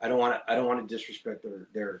 I don't want to disrespect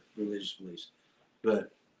their religious beliefs, but.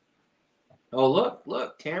 Oh,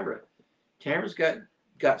 look, Tamara's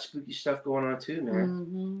got spooky stuff going on too, man.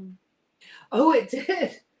 Mm-hmm. Oh, it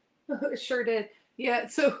did. It sure did. Yeah,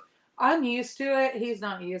 so I'm used to it. He's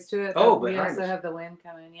not used to it. But we also have the wind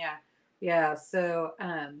coming. Yeah. So,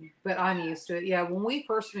 but I'm used to it. Yeah, when we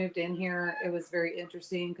first moved in here, it was very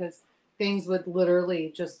interesting because things would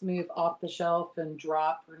literally just move off the shelf and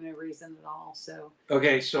drop for no reason at all. So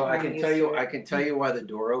okay, so I can tell you why the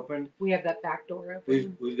door opened. We have that back door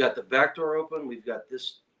open. We've got the back door open. We've got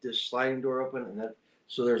this sliding door open, and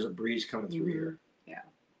so there's a breeze coming through here. Yeah.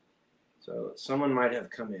 So someone might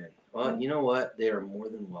have come in. Well, you know what? They are more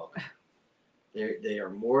than welcome. They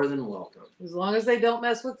are more than welcome. As long as they don't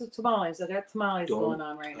mess with the tamales. I got tamales going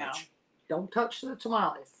on right now. Don't touch the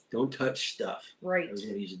tamales. Don't touch stuff. Right. I was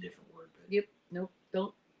going to use a different word. But. Yep.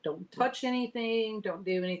 Nope. Don't touch anything. Don't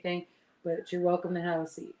do anything. But you're welcome to have a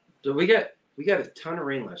seat. So we got a ton of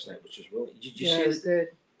rain last night, which was really. Did you see that? Good.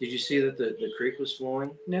 Did you see that the creek was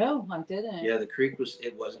flowing? No, I didn't. Yeah, the creek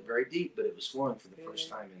it wasn't very deep, but it was flowing for the first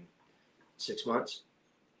time in 6 months.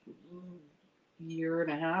 Year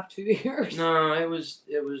and a half, 2 years. No, it was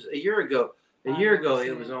a year ago. A year ago,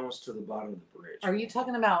 it was almost to the bottom of the bridge. Are you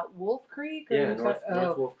talking about Wolf Creek? Or yeah, North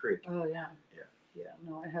Wolf Creek. Oh yeah. Yeah. Yeah.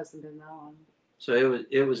 No, it hasn't been that long. So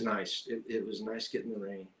it was nice. It was nice getting the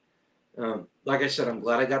rain. Like I said, I'm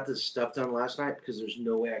glad I got this stuff done last night because there's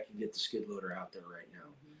no way I can get the skid loader out there right now.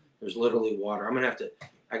 There's literally water. I'm gonna have to.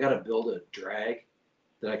 I gotta build a drag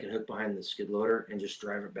that I can hook behind the skid loader and just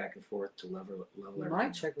drive it back and forth to level You everything.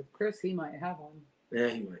 might check with Chris. He might have one. Yeah,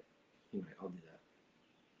 he might. I'll do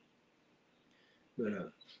that.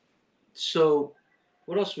 But so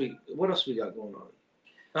what else we got going on?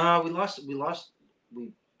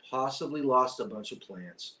 We possibly lost a bunch of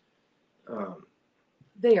plants.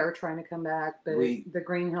 They are trying to come back, but We- the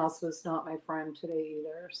greenhouse was not my friend today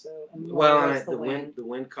either. So and Well, neither was and the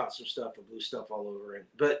wind caught some stuff or blew stuff all over it.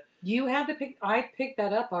 But you had to pick. I picked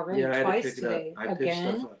that up already yeah, I had to twice pick today. it up. I picked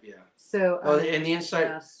Again. stuff up. Yeah. So Oh, I mean, and the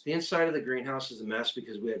inside yes. of the greenhouse is a mess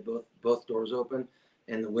because we had both doors open,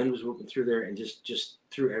 and the wind was whipping through there and just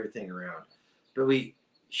threw everything around. But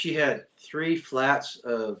she had 3 flats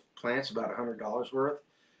of plants, about $100 worth.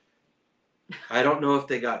 I don't know if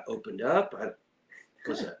they got opened up.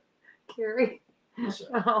 What's that? Carrie. What's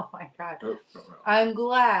that? Oh my God. Oh, I'm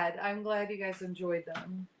glad you guys enjoyed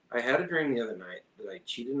them. I had a dream the other night that I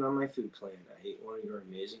cheated on my food plan. I ate one of your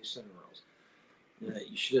amazing cinnamon rolls.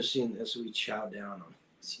 You should have seen this. We chowed down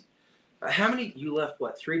on. How many you left?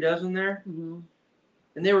 What, 3 dozen there? Mm-hmm.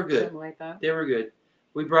 And they were good. Something like that. They were good.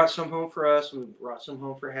 We brought some home for us, and we brought some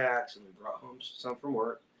home for Hacks, and we brought home some from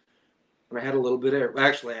work. And I had a little bit of.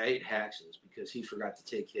 Actually, I ate Hacks's because he forgot to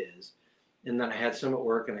take his, and then I had some at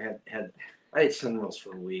work, and I ate cinnamon rolls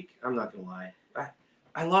for a week. I'm not gonna lie.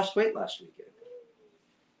 I lost weight last weekend.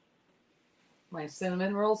 My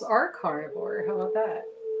cinnamon rolls are carnivore. How about that?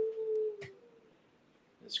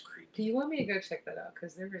 That's creepy. Do you want me to go check that out?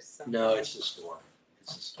 Because there is something. No, it's the store.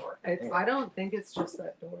 It's the store. I don't think it's just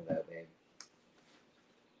that door though, babe.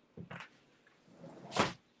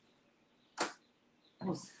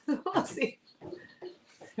 We'll see.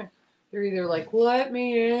 They're either like, let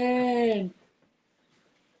me in.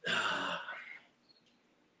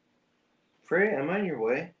 Frey, I'm on your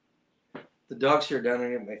way. The dog's here down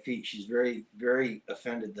at my feet. She's very, very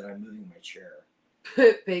offended that I'm moving my chair.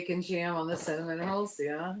 Put bacon jam on the cinnamon rolls,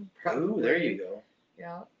 yeah. Ooh, there you go.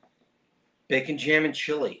 Yeah. Bacon jam and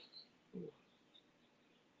chili.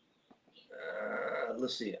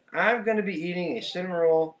 Let's see. I'm going to be eating a cinnamon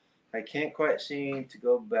roll. I can't quite seem to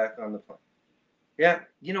go back on the plane. Yeah,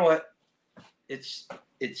 you know what? It's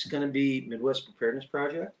going to be Midwest Preparedness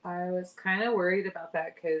Project. I was kind of worried about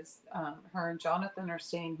that because her and Jonathan are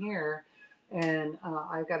staying here, and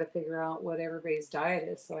I've got to figure out what everybody's diet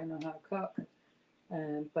is so I know how to cook.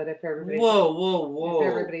 But if everybody's Whoa! if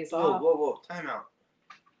everybody's off, Whoa! Time out.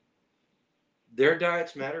 Their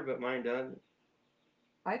diets matter, but mine doesn't.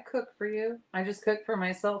 I cook for you. I just cook for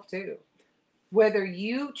myself too. Whether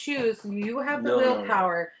you choose, you have the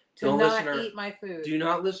willpower to not eat my food. Do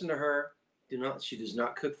not listen to her. She does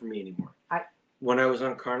not cook for me anymore. When I was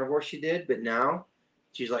on carnivore, she did, but now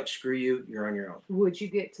she's like, screw you, you're on your own. What'd you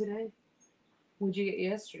get today? What'd you get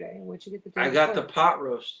yesterday? What'd you get the day I got the pot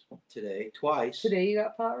roast today, twice. Today you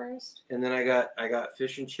got pot roast? And then I got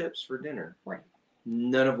fish and chips for dinner. Right.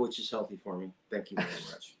 None of which is healthy for me. Thank you very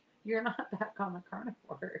much. You're not back on the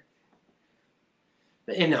carnivore.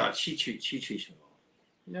 And no, she treats me well.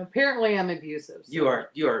 No, apparently I'm abusive. So. You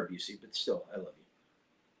are abusive, but still, I love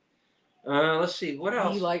you. Let's see, what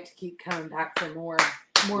else? You like to keep coming back for more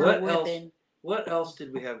whipping. What else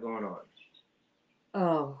did we have going on?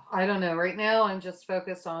 Oh, I don't know. Right now, I'm just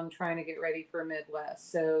focused on trying to get ready for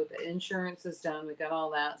Midwest. So the insurance is done. We got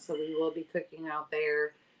all that. So we will be cooking out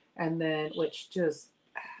there. And then, which just,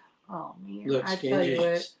 oh man. Look, I tell you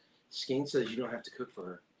what. Skeen says you don't have to cook for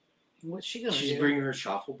her. What's she going to do? She's bringing her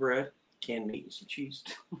shuffle bread, canned meat, and some cheese.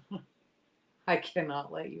 I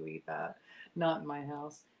cannot let you eat that. Not in my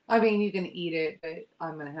house. I mean, you can eat it, but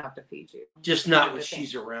I'm going to have to feed you. Just not when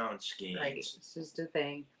she's around, Skeen. Right. It's just a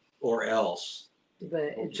thing. Or else.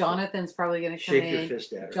 But Jonathan's probably going to come in. Shake your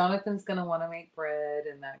fist at her. Jonathan's going to want to make bread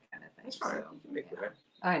and that kind of thing. That's fine. So, you can make bread.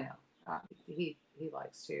 I know. He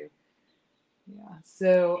likes to. Yeah.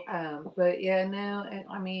 So, but yeah, no,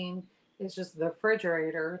 I mean, it's just the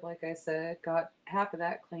refrigerator, like I said, got half of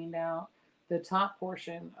that cleaned out. The top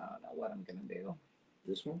portion, I don't know what I'm going to do.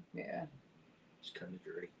 This one? Yeah. It's kind of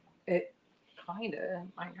dirty. It kind of.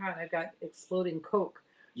 My God, I've got exploding Coke.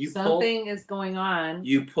 Is going on.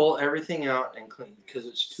 You pull everything out and clean because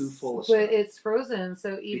it's too full of stuff. But it's frozen,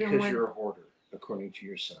 so even because you're a hoarder, according to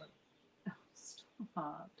your son.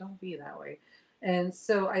 Stop. Don't be that way. And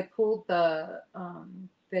so I pulled the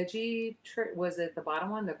veggie tray. Was it the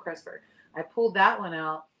bottom one, the crisper? I pulled that one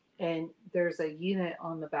out, and there's a unit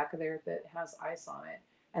on the back of there that has ice on it.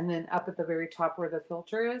 And then up at the very top where the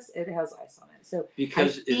filter is, it has ice on it. So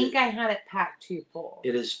I had it packed too full.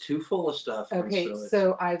 It is too full of stuff. Okay,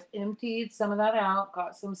 so I've emptied some of that out,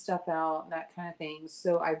 got some stuff out, that kind of thing.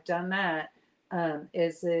 So I've done that.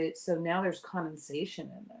 Is it so now there's condensation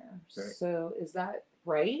in there? Right. So is that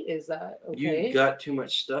right? Is that You okay? got too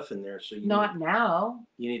much stuff in there, so Not now.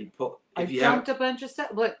 you need to pull. I If you dumped haven't, a bunch of stuff.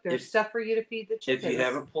 Look, there's stuff for you to feed the chickens. if you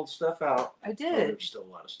haven't pulled stuff out, I oh, did. there's still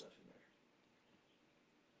a lot of stuff in there.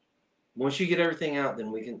 Once you get everything out,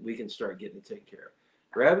 then we can start getting it taken care of.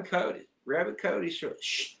 Rabbit Coyote,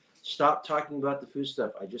 shh, stop talking about the food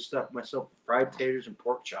stuff. I just stuffed myself with fried taters and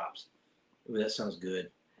pork chops. Ooh, that sounds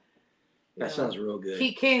good. That sounds real good.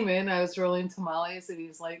 He came in, I was rolling tamales, and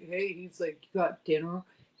he's like, hey, he's like, you got dinner?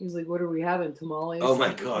 He's like, what are we having, tamales? Oh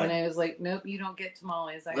my God. And I was like, nope, you don't get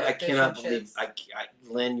tamales. I cannot believe,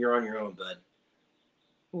 Lynn, you're on your own, bud.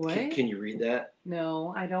 What? Can you read that?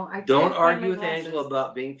 No, I don't. Don't argue with Angela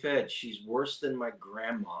about being fed. She's worse than my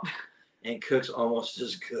grandma and cooks almost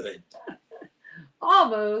as good.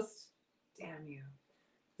 Almost. Damn you.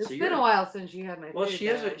 It's So been a while since you had my food. Well, she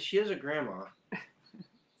has a grandma.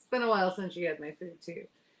 It's been a while since you had my food too.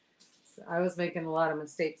 So I was making a lot of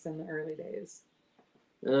mistakes in the early days.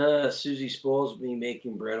 Susie spoils me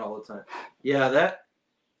making bread all the time. Yeah,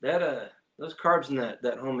 those carbs in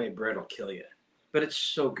that homemade bread will kill you. But it's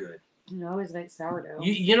so good. You always make sourdough.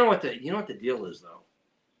 You know what the deal is though.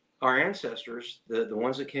 Our ancestors, the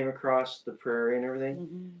ones that came across the prairie and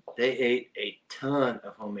everything, they ate a ton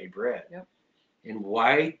of homemade bread. Yep. And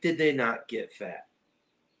why did they not get fat?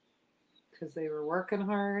 Because they were working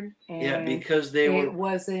hard. And yeah, because they were. It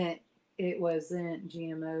wasn't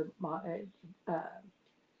GMO. What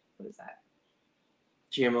is that?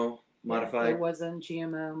 GMO modified. It wasn't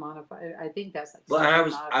GMO modified. I think that's like. Well,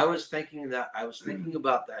 I was thinking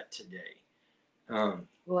about that today. Well,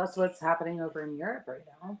 that's what's happening over in Europe right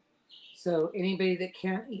now. So anybody that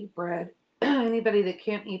can't eat bread, anybody that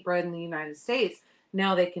can't eat bread in the United States,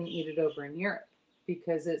 now they can eat it over in Europe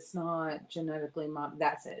because it's not genetically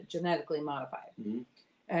genetically modified. Mm-hmm.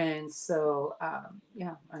 And so,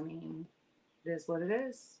 yeah, I mean, it is what it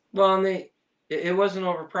is. Well, and it wasn't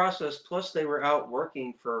over processed. Plus, they were out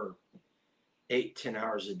working for 8-10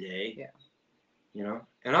 hours a day. Yeah. You know,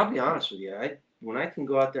 and I'll be honest with you, when I can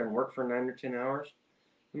go out there and work for 9 or 10 hours,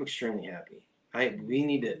 I'm extremely happy.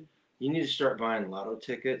 You need to start buying lotto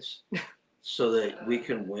tickets so that we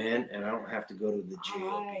can win, and I don't have to go to the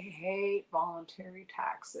jail. I hate voluntary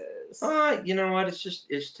taxes. You know what?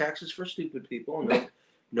 It's taxes for stupid people. No,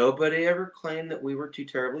 nobody ever claimed that we were too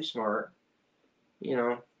terribly smart. You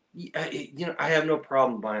know, I have no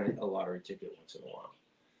problem buying a lottery ticket once in a while.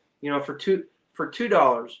 You know, for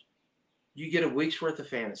 $2, you get a week's worth of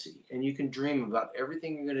fantasy, and you can dream about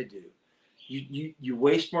everything you're going to do. You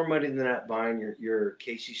waste more money than that buying your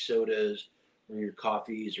Casey sodas or your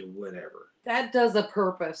coffees or whatever. That does a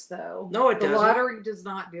purpose, though. No, it doesn't. The lottery does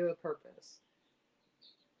not do a purpose.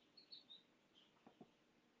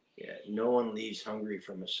 Yeah, no one leaves hungry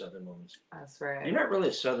from a Southern woman's. That's right. You're not really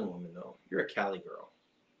a Southern woman, though. You're a Cali girl.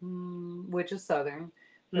 Which is Southern.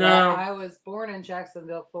 No. I was born in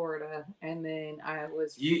Jacksonville, Florida, and then I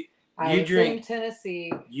was in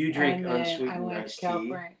Tennessee. You drink unsweetened iced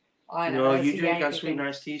tea. No, you drink unsweetened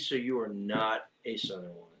iced tea, so you are not a Southern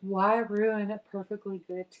woman. Why ruin a perfectly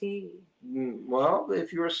good tea? Well,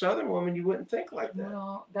 if you were a Southern woman, you wouldn't think like that.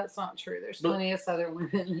 Well, that's not true. There's plenty of Southern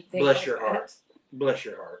women that think bless like your that. heart. Bless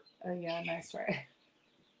your heart. Oh yeah, nice try.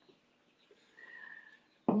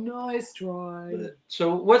 Nice try.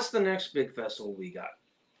 So, what's the next big festival we got?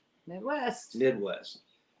 Midwest.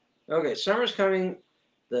 Okay, summer's coming.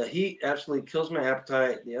 The heat absolutely kills my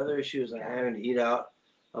appetite. The other issue is I'm having to eat out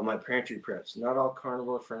of my pantry preps. Not all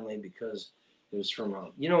carnivore friendly because it was from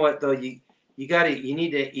home. You know what though? You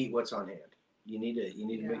need to eat what's on hand. You need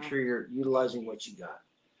to make sure you're utilizing what you got.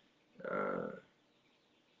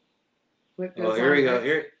 Here we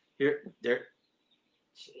go. There.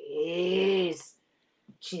 Cheese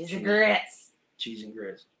and grits. Cheese and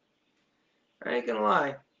grits. I ain't gonna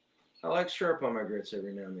lie. I like syrup on my grits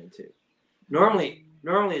every now and then too. Normally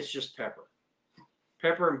it's just pepper.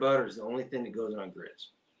 Pepper and butter is the only thing that goes on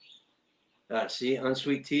grits. See,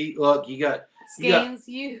 unsweet tea. Look, you got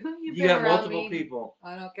multiple people.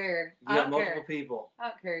 I don't care. You got multiple people. I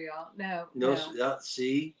don't care, y'all. No.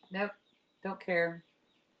 See. Nope. Don't care.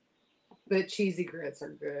 But cheesy grits are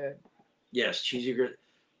good. Yes, cheesy grits.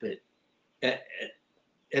 But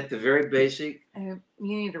at the very basic. You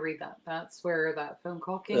need to read that. That's where that phone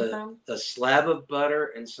call came from. A slab of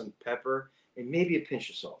butter and some pepper and maybe a pinch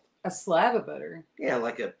of salt. A slab of butter. Yeah,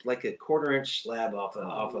 like a 1/4-inch slab off a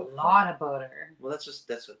lot of butter. Well,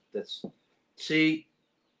 that's see.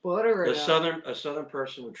 Butter. A southern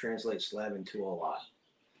person would translate slab into a lot.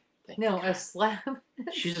 A slab.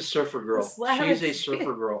 She's a surfer girl. She's a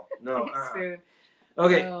surfer girl. No.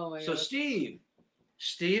 Okay. So Steve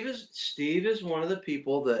Steve is one of the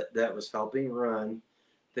people that was helping run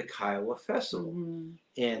the Kiowa Festival,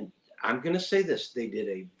 and I'm going to say this: they did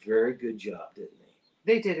a very good job, didn't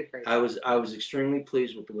they? They did a great job. I was extremely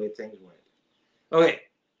pleased with the way things went. Okay,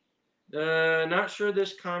 not sure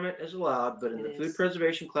this comment is allowed, but in the food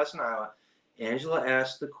preservation class in Iowa, Angela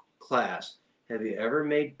asked the class, "Have you ever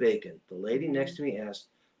made bacon?" The lady next to me asked,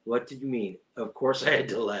 "What did you mean?" Of course, I had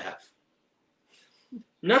to laugh.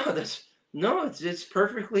 No, it's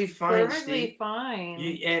perfectly fine. Perfectly Steve. fine.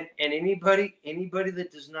 And anybody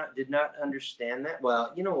that did not understand that,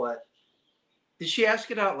 well, you know what? Did she ask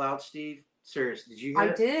it out loud, Steve? Serious? Did you hear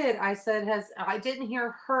it? I did. I said, I didn't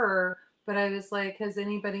hear her, but I was like, has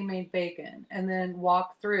anybody made bacon? And then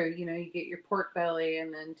walk through. You know, you get your pork belly,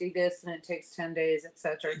 and then do this, and it takes 10 days,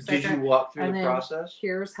 etc., etc. Did you walk through and the then process?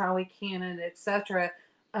 Here's how we can it, etc.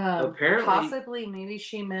 Apparently, possibly, maybe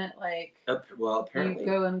she meant like, well, apparently, you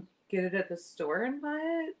go and get it at the store and buy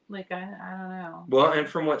it. Like, I don't know. Well, and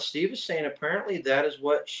from what Steve is saying, apparently that is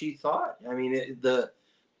what she thought. I mean, the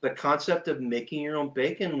concept of making your own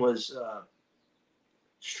bacon was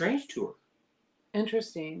strange to her.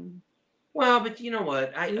 Interesting. Well, but you know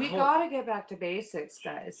what? We got to get back to basics,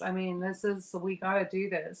 guys. I mean, we got to do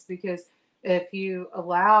this, because if you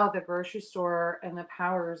allow the grocery store and the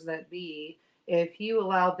powers that be, if you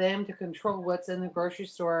allow them to control what's in the grocery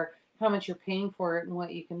store, how much you're paying for it, and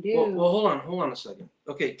what you can do. Well, hold on a second.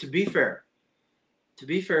 Okay, to be fair,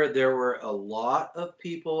 there were a lot of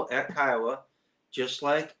people at Kiowa, just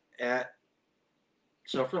like at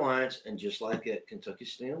Self-Reliance and just like at Kentucky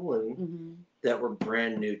Sustainable Living, that were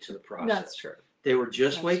brand new to the process. That's true. They were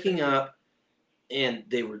just waking up, and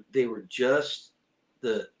they were just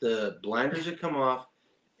the blinders had come off,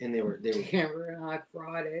 and they were. Tamara, I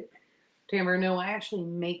brought it. Tamara, no, I actually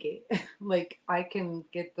make it. Like, I can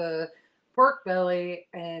get the pork belly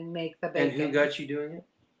and make the bacon. And who got you doing it?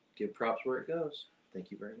 Give props where it goes. Thank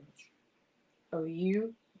you very much. Oh,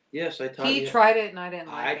 you? Yes, I taught you. He tried it and I didn't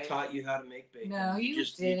like it. I taught you how to make bacon. No, you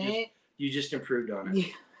didn't. You just improved on it.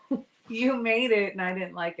 You made it and I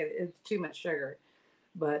didn't like it. It's too much sugar.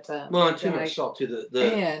 But well, and too much salt too.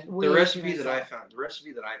 The recipe that I found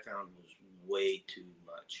was way too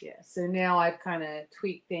much. Yeah. So now I've kind of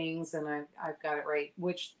tweaked things and I've got it right.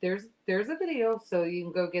 Which there's a video, so you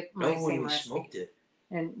can go get my same recipe. Smoked it.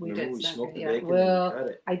 And we Remember did we smoke smoked it. the bacon. Well, and cut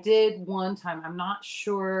it. I did one time. I'm not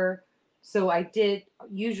sure. So I did.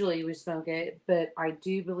 Usually we smoke it, but I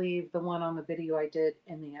do believe the one on the video I did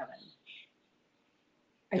in the oven.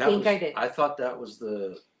 I did. I thought that was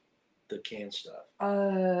the canned stuff.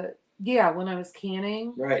 Yeah, when I was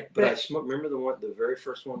canning. Right, but I smoked. Remember the very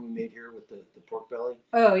first one we made here with the pork belly?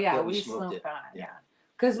 Oh yeah, we smoked that. Yeah,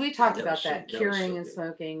 because we talked about that curing and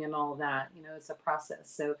smoking and all that. You know, it's a process.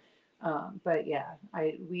 So, but yeah,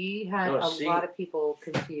 we had a lot of people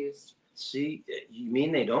confused. See, you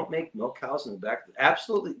mean they don't make milk cows in the back?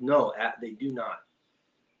 Absolutely no, they do not.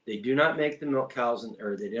 They do not make the milk cows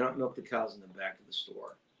or they do not milk the cows in the back of the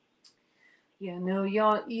store. Yeah, no,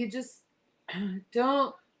 y'all, you just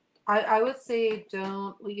don't. I would say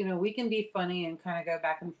don't. You know, we can be funny and kind of go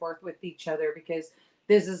back and forth with each other because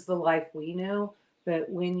this is the life we know. But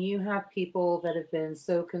when you have people that have been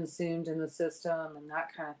so consumed in the system and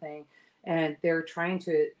that kind of thing, and they're trying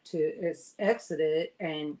to exit it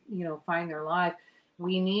and, you know, find their life,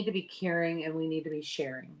 we need to be caring and we need to be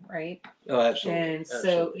sharing, right? Oh, absolutely. And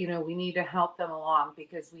so, you know, we need to help them along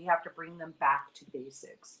because we have to bring them back to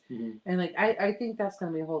basics. Mm-hmm. And like, I think that's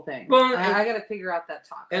going to be a whole thing. Well, I got to figure out that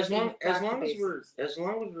talk. As long as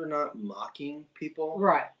we're not mocking people,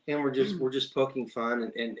 right? And we're just poking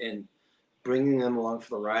fun and bringing them along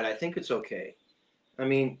for the ride, I think it's okay. I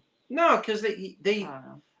mean, no, because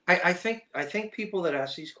I think people that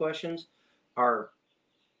ask these questions are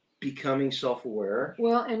becoming self-aware.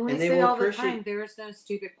 Well, and we say all the time, there is no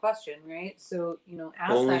stupid question, right? So, you know,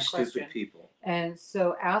 ask only that question. Stupid people. And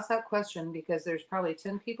so ask that question because there's probably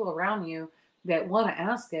 10 people around you that want to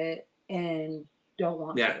ask it and don't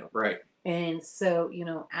want to. Yeah, right. And so, you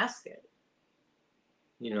know, ask it.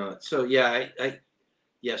 You know, so yeah,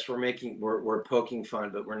 yes, we're poking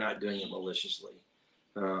fun, but we're not doing it maliciously.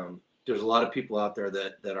 There's a lot of people out there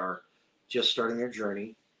that are just starting their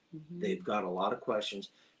journey. Mm-hmm. They've got a lot of questions.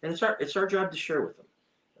 And it's our job to share with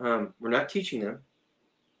them. We're not teaching them.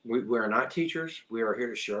 We are not teachers. We are here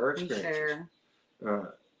to share our experiences.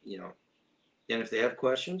 You know, and if they have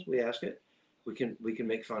questions, we ask it. We can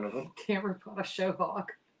make fun of them. Camera bought a show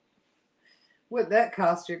hog. What'd that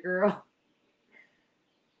cost you, girl?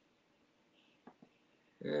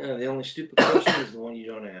 Yeah, the only stupid question is the one you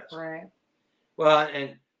don't ask. Right. Well,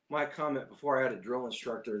 and my comment before, I had a drill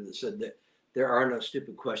instructor that said that there are no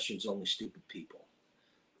stupid questions, only stupid people.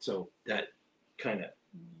 So that kind of,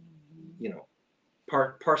 you know,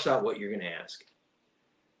 parse out what you're going to ask.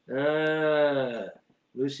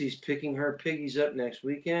 Lucy's picking her piggies up next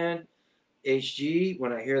weekend. HG,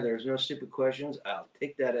 when I hear there's no stupid questions, I'll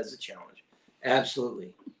take that as a challenge.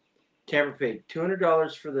 Absolutely. Tamper paid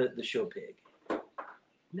 $200 for the show pig.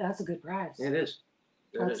 That's a good price. It is.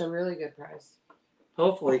 That's a really good price.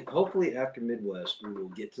 Hopefully after Midwest, we will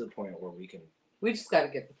get to the point where we can. We just got to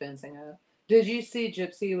get the fencing up. Did you see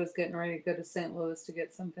Gypsy was getting ready to go to St. Louis to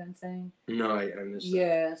get some fencing? No, I missed that.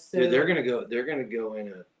 Yeah, so They're gonna go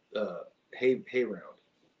in a hay round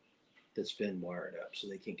that's been wired up, so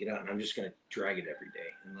they can't get out. And I'm just gonna drag it every day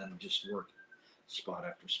and let them just work spot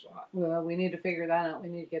after spot. Well, we need to figure that out. We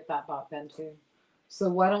need to get that bought then too. So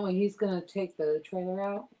why don't we? He's gonna take the trailer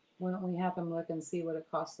out. Why don't we have him look and see what it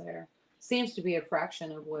costs there? Seems to be a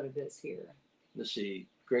fraction of what it is here. Let's see.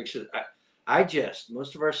 Greg said,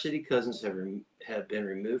 most of our city cousins have been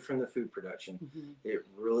removed from the food production. Mm-hmm. It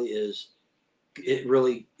really is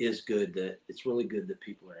good that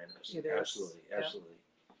people are interested. Absolutely.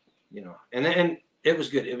 You know, and it was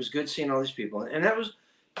good. It was good seeing all these people. And that was,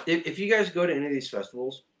 if you guys go to any of these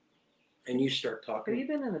festivals and you start talking. Have you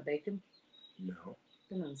been in the bacon? No.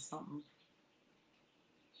 Been in something.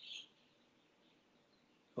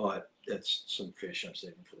 Oh, that's some fish I'm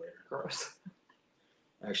saving for later. Gross.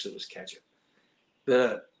 Actually, it was ketchup.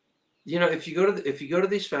 But you know, if you go to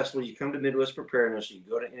these festivals, you come to Midwest Preparedness, you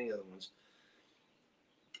go to any other ones.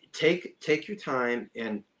 Take your time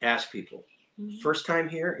and ask people. Mm-hmm. First time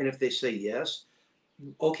here, and if they say yes,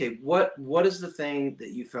 okay, what is the thing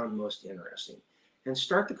that you found most interesting? And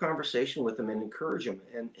start the conversation with them and encourage them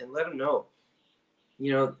and let them know.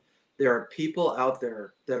 You know, there are people out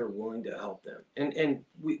there that are willing to help them, and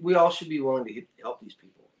we all should be willing to help these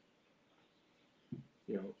people.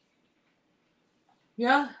 You know.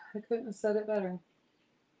 Yeah, I couldn't have said it better.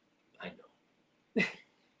 I know.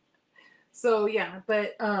 So yeah,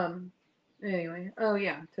 but anyway, oh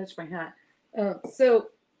yeah, touch my hat. So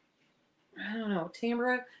I don't know,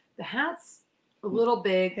 Tamara, the hat's a little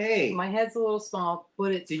big. Hey, my head's a little small,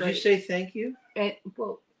 but it's. Did great. You say thank you?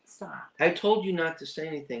 Well, stop. I told you not to say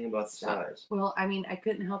anything about the size. Well, I mean, I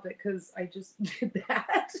couldn't help it because I just did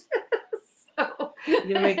that. So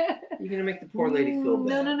you're gonna make the poor lady feel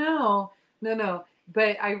bad. No.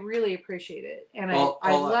 But I really appreciate it, and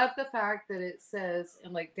I love the fact that it says,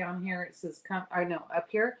 and like down here it says come. I know up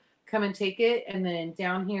here, come and take it, and then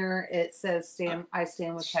down here it says I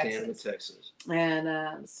stand with Texas. Stand with Texas.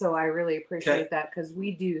 And so I really appreciate that because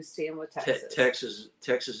we do stand with Texas.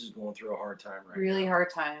 Texas is going through a hard time right now. Really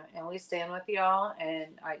hard time, and we stand with y'all, and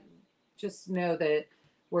I just know that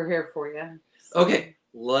we're here for you. So. Okay,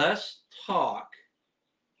 let's talk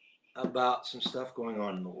about some stuff going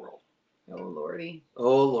on in the world.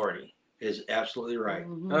 Oh Lordy is absolutely right.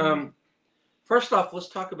 Mm-hmm. First off, let's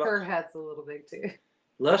talk about her head's a little big too.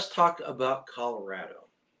 Let's talk about Colorado.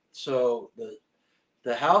 So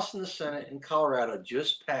the House and the Senate in Colorado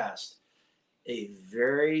just passed a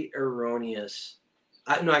very erroneous.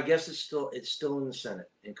 I guess it's still in the Senate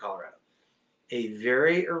in Colorado. A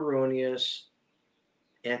very erroneous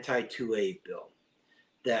anti-2A bill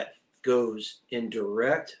that goes in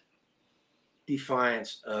direct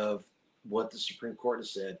defiance of what the Supreme Court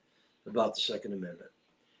has said about the Second Amendment.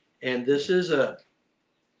 And this is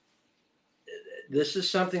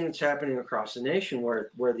something that's happening across the nation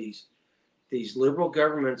where these liberal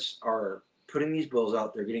governments are putting these bills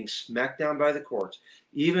out. They're getting smacked down by the courts.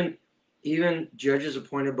 Even judges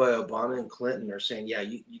appointed by Obama and Clinton are saying, yeah,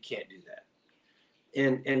 you can't do that.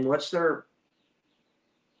 And what's their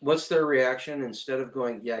reaction? Instead of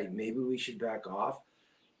going, yeah, maybe we should back off,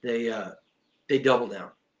 they double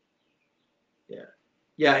down.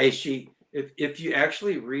 Yeah, HG, if you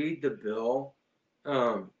actually read the bill,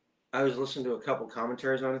 I was listening to a couple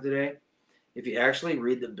commentaries on it today. If you actually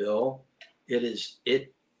read the bill,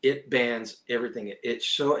 it bans everything. It's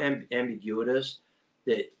so ambiguous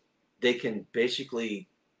that they can basically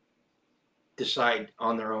decide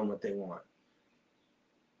on their own what they want.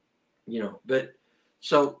 You know, but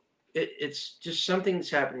so it's just something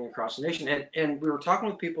that's happening across the nation. And we were talking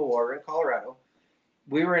with people while we were in Colorado.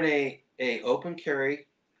 We were in a open carry.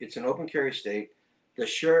 It's an open carry state. The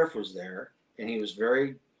sheriff was there, and he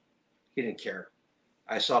didn't care.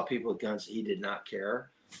 I saw people with guns. He did not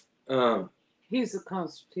care. He's a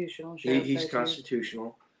constitutional sheriff. He's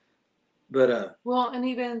constitutional. But well, and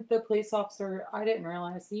even the police officer, I didn't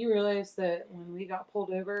realize. You realize that when we got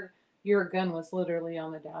pulled over, your gun was literally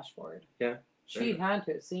on the dashboard. Yeah. She had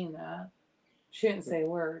to have seen that. She didn't say a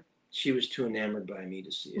word. She was too enamored by me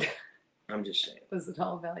to see it. I'm just saying. Was it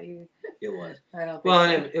all value? It was. I don't think Well,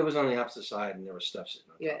 so. and it was on the opposite side, and there was stuff sitting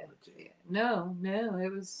on top of it too. Yeah. No,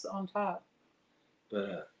 it was on top.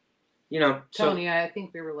 But you know, Tony, I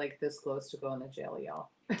think we were like this close to going to jail, y'all.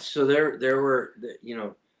 So there were, you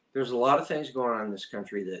know, there's a lot of things going on in this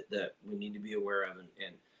country that we need to be aware of,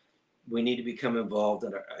 and we need to become involved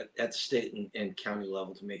at the state and county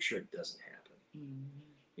level to make sure it doesn't happen.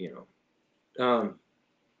 You know,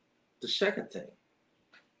 the second thing.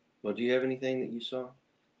 Well, do you have anything that you saw?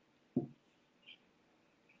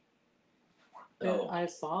 Oh, I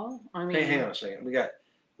saw. I mean, hey, hang on a second. We got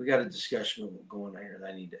a discussion going on here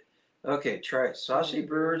that I need to. Okay, try it. Saucy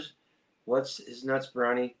Brewers. What's his nuts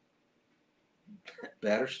brownie?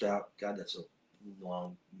 Batter stout. God, that's a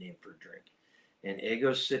long name for a drink. And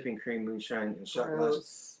Eggo's sipping cream moonshine in shot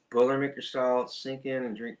glass. Boilermaker style. Sink in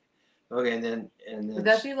and drink. Okay, and then. Would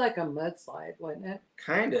that be like a mudslide, wouldn't it?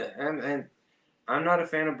 Kinda. And I'm not a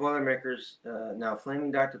fan of Boilermakers. Now,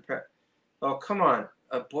 Flaming Dr. Pepper. Oh, come on.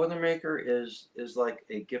 A Boilermaker is like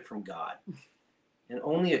a gift from God. And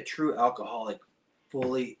only a true alcoholic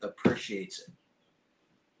fully appreciates it.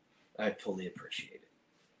 I fully appreciate it.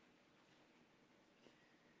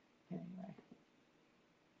 Anyway.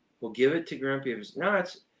 We'll give it to Grumpy. It fits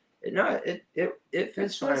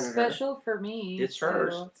This fine. was special for me. It's so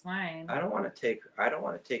hers. It's mine. I don't want to take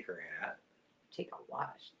her hat. Take a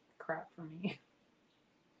lot of crap from me.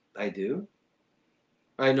 I do.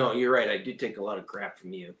 I know, you're right. I do take a lot of crap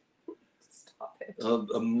from you. Stop it.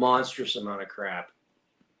 A monstrous amount of crap.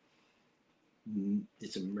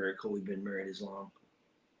 It's a miracle we've been married as long.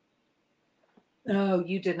 No,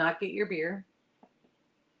 you did not get your beer.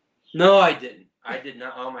 No, I didn't. I did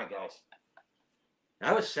not. Oh my gosh.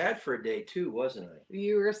 I was sad for a day too, wasn't I?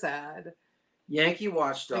 You were sad. Yankee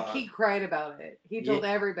Watchdog. Like he cried about it. He told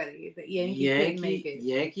everybody that Yankee couldn't make it.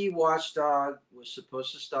 Yankee Watchdog was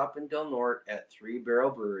supposed to stop in Del Norte at 3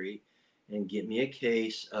 Barrel Brewery and get me a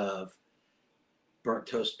case of burnt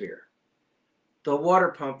toast beer. The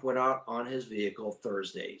water pump went out on his vehicle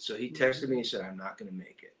Thursday, so he texted me and said, "I'm not going to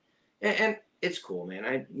make it." And it's cool,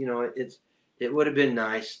 man. It would have been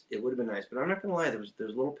nice. It would have been nice, but I'm not going to lie. There's a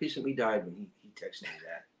little piece of me died when he texted me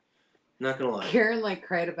that. Not gonna lie. Karen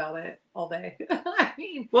cried about it all day. I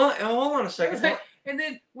mean, well, hold on a second. And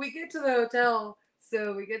then we get to the hotel.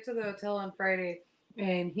 So we get to the hotel on Friday,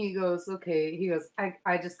 and he goes, "Okay." He goes,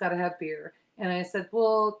 "I just gotta have beer." And I said,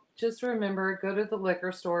 "Well, just remember, go to the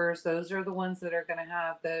liquor stores. Those are the ones that are gonna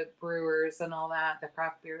have the brewers and all that, the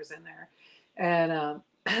craft beers in there." And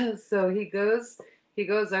so he goes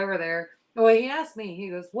over there. Well, he asked me. He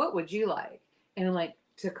goes, "What would you like?" And I'm like,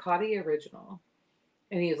 "Tecate Original."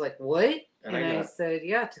 And he was like, "What?" And I said,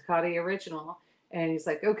 "Yeah, Tecate Original." And he's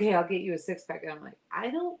like, "Okay, I'll get you a 6-pack." And I'm like, "I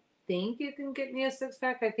don't think you can get me a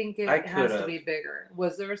 6-pack. I think it has to be bigger."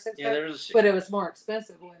 Was there a 6-pack? Yeah, there was a 6-pack. But it was more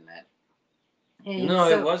expensive, wasn't it? And no,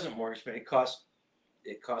 it wasn't more expensive. It cost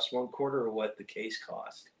 1/4 of what the case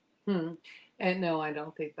cost. And no, I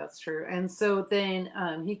don't think that's true. And so then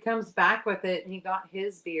he comes back with it, and he got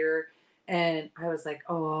his beer. And I was like,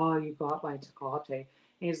 "Oh, you got my Tecate."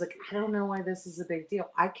 And he's like, "I don't know why this is a big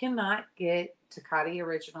deal. I cannot get Tecate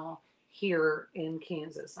Original here in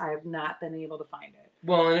Kansas. I have not been able to find it."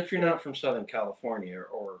 Well, and if you're not from Southern California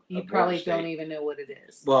or you probably don't even know what it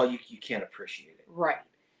is. Well, you can't appreciate it. Right.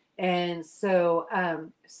 And so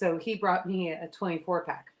so he brought me a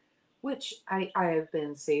 24-pack, which I have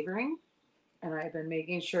been savoring, and I've been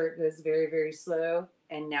making sure it goes very, very slow.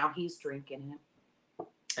 And now he's drinking it.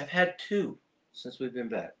 I've had 2 since we've been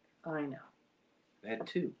back. I know. I had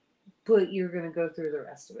 2. But you're going to go through the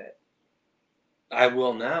rest of it. I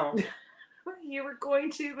will now. You were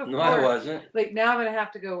going to before. No, I wasn't. Like now I'm going to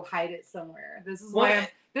have to go hide it somewhere. This is why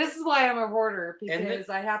I'm a hoarder, because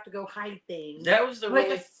I have to go hide things. That was the like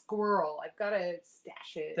really a squirrel. I've got to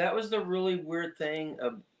stash it. That was the really weird thing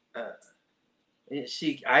of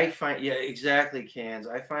see, I find exactly, Cans.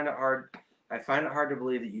 I find it hard to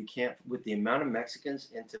believe that you can't, with the amount of Mexicans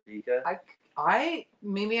in Topeka.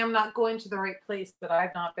 Maybe I'm not going to the right place, but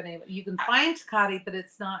I've not been able. You can find Tecate, but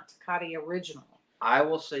it's not Tecate Original. I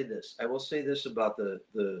will say this about the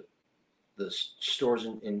stores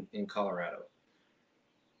in Colorado.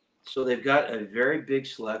 So they've got a very big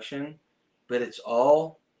selection, but it's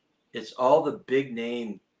all the big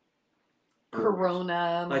name brewers.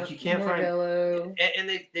 Corona, like you can't Modelo. find, and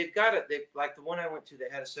they've got it. They, like the one I went to, they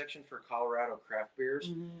had a section for Colorado craft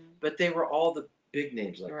beers, but they were all the big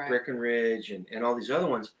names like Breckenridge and all these other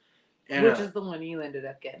ones. And, which is the one you ended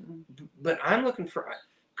up getting. But I'm looking for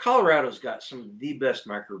Colorado's got some of the best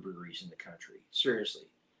microbreweries in the country. Seriously.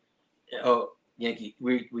 Oh, Yankee,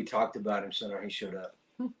 we talked about him, so now he showed up.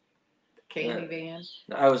 Candy van.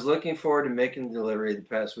 I was looking forward to making the delivery the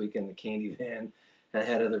past weekend. The candy van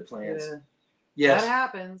had other plans. Yes, that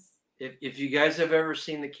happens. If you guys have ever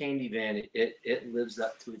seen the candy van, it lives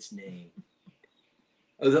up to its name.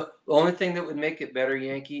 The only thing that would make it better,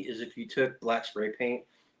 Yankee, is if you took black spray paint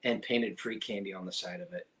and painted free candy on the side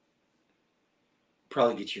of it.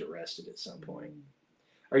 Probably get you arrested at some point.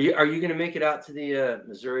 Are you going to make it out to the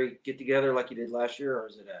Missouri get together like you did last year, or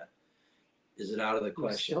is it out of the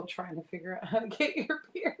question? Still trying to figure out how to get your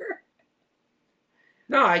beer.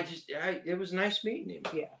 No, it was nice meeting him.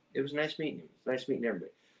 Yeah, it was nice meeting him. It's nice meeting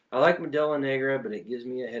everybody. I like Modelo Negra, but it gives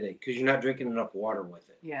me a headache because you're not drinking enough water with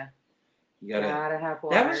it. Yeah, you gotta have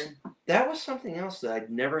water. That was something else that I'd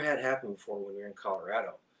never had happen before when we were in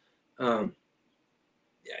Colorado.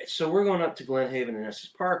 So we're going up to Glen Haven and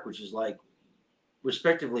Estes Park, which is like,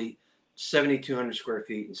 respectively, 7,200 square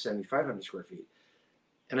feet and 7,500 square feet.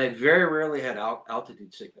 And I very rarely had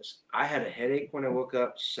altitude sickness. I had a headache when I woke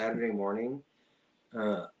up Saturday morning.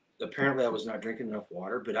 Apparently, I was not drinking enough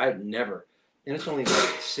water, but I'd never. And it's only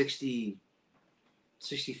like 60,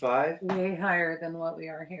 65. Way higher than what we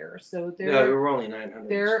are here. So we were only 900.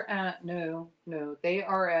 They're at no. They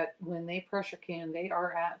are at, when they pressure can, they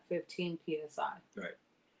are at 15 psi. Right.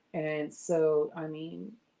 And so, I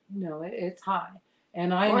mean, no, it's high.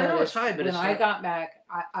 And I know noticed it's high, but when I got back,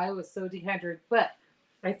 I was so dehydrated. But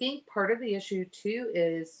I think part of the issue too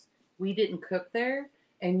is we didn't cook there.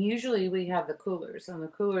 And usually we have the coolers, and the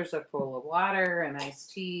coolers are full of water and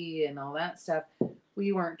iced tea and all that stuff.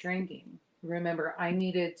 We weren't drinking. Remember, I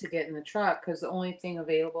needed to get in the truck because the only thing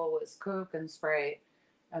available was Coke and Sprite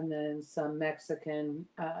and then some Mexican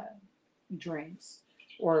drinks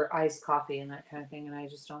or iced coffee and that kind of thing. And I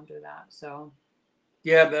just don't do that. So,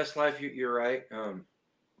 yeah, best life. You're right.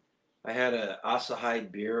 I had a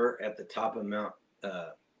Asahi beer at the top of Mount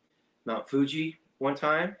Fuji one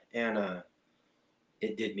time, and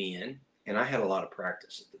it did me in, and I had a lot of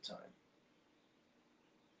practice at the time.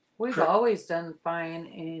 We've always done fine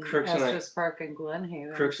in Estes Park and Glen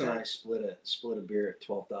Haven. Crooks and I split a beer at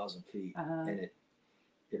 12,000 feet, and it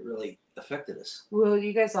really affected us. Well,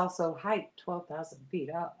 you guys also hiked 12,000 feet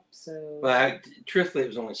up, so. Well, truthfully, it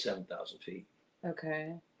was only 7,000 feet.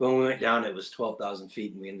 Okay. When we went down, it was 12,000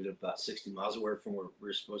 feet, and we ended up about 60 miles away from where we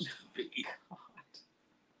were supposed to be. God.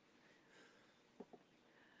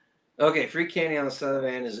 Okay, free candy on the side of the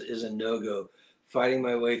van is a no-go. Fighting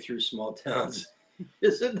my way through small towns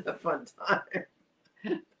isn't a fun time.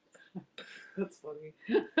 That's funny.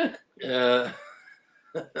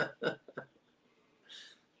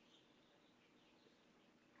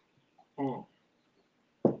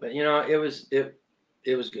 But you know, it was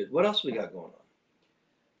good. What else we got going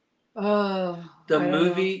on? The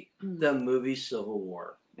movie Civil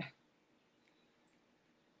War.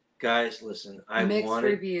 Guys, listen. Mixed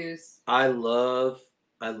reviews. I love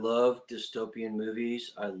dystopian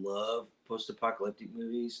movies. I love post-apocalyptic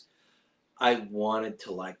movies. I wanted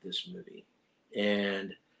to like this movie,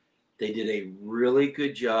 and they did a really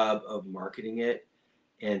good job of marketing it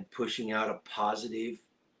and pushing out a positive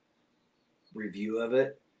review of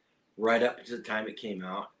it right up to the time it came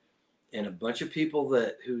out. And a bunch of people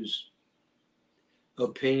whose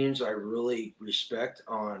opinions I really respect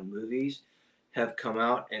on movies have come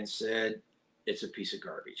out and said it's a piece of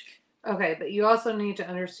garbage. Okay, but you also need to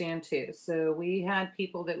understand too. So we had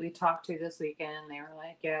people that we talked to this weekend. They were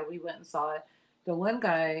like, yeah, we went and saw it. The one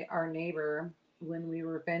guy, our neighbor, when we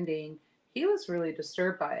were vending, he was really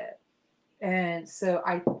disturbed by it. And so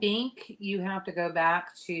I think you have to go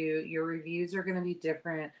back to your reviews are going to be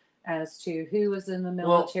different as to who was in the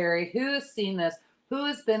military, who has seen this, who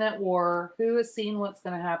has been at war, who has seen what's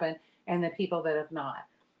going to happen, and the people that have not.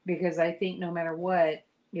 Because I think no matter what,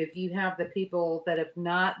 if you have the people that have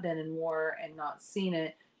not been in war and not seen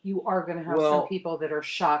it, you are going to have some people that are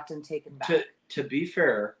shocked and taken back. To be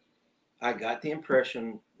fair, I got the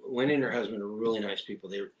impression Wendy and her husband are really nice people.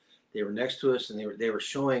 They were next to us, and they were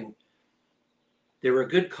showing. They were a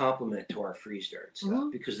good compliment to our freeze dryer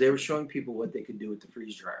stuff because they were showing people what they could do with the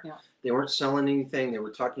freeze dryer. Yeah. They weren't selling anything. They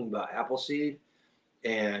were talking about apple seed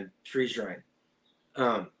and freeze drying.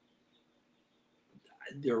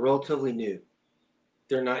 They're relatively new.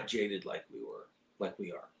 They're not jaded like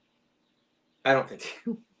we are. I don't think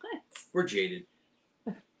What? we're jaded.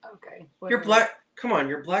 Okay. Whatever. You're black. Come on,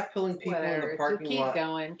 you're blackpilling people in the parking lot.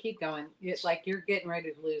 Keep going. It's like you're getting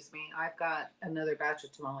ready to lose me. I've got another batch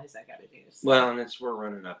of tamales I got to do. So. Well, and we're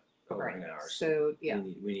running up over an hour. So yeah,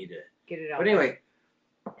 we need to get it out. But anyway,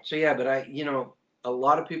 so yeah, but a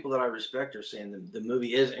lot of people that I respect are saying the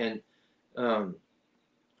movie is, and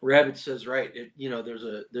Rabbit says right. There's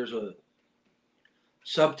a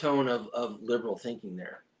subtone of liberal thinking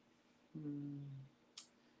there.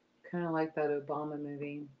 Kind of like that Obama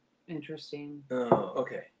movie. Interesting. Oh,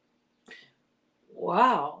 okay.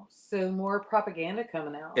 Wow. So more propaganda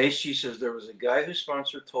coming out. HG says there was a guy whose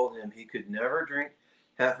sponsor told him he could never drink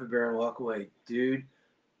half a beer and walk away. Dude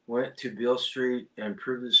went to Beale Street and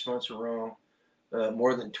proved his sponsor wrong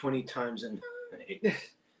more than 20 times in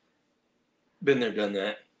Been there, done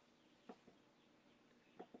that.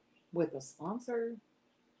 With a sponsor?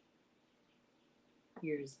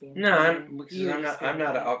 You're just being No, funny. I'm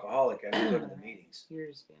not an alcoholic. I don't go to the meetings. You're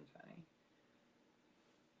just being funny.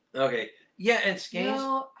 Okay. Yeah, and Skanes,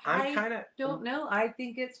 No, I'm kind of don't know. I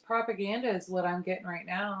think it's propaganda is what I'm getting right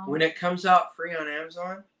now. When it comes out free on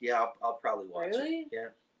Amazon, yeah, I'll probably watch Really? it. Yeah.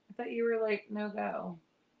 I thought you were like, no go.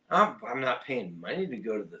 I'm not paying money to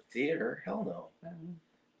go to the theater. Hell no.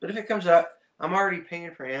 But if it comes out, I'm already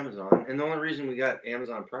paying for Amazon, and the only reason we got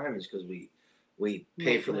Amazon Prime is because we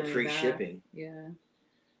pay for the free shipping. Yeah.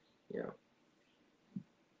 Yeah.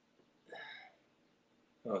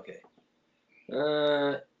 Okay.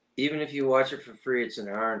 Even if you watch it for free, it's an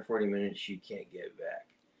hour and 40 minutes. You can't get it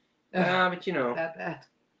back. But you know. That bad.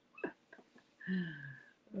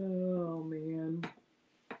 Oh man.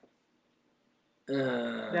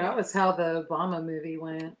 That was how the Obama movie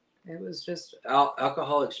went. It was just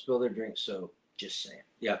alcoholics spill their drinks. So just saying.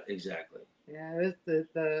 Yeah, exactly. Yeah, it was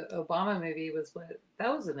the Obama movie was what?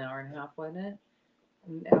 That was an hour and a half, wasn't it?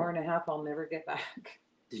 An hour and a half I'll never get back.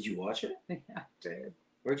 Did you watch it? Yeah, I did.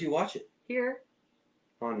 Where'd you watch it? Here.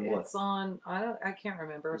 On what? It's on. I can't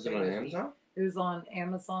remember. Was it on Amazon? It was on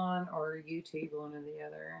Amazon or YouTube, one or the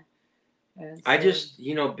other. And so, I just,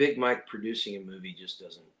 Big Mike producing a movie just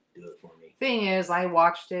doesn't do it for me. Thing is, I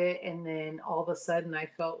watched it and then all of a sudden I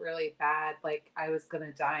felt really bad, like I was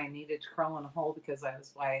gonna die and needed to crawl in a hole because I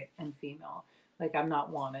was white and female. Like I'm not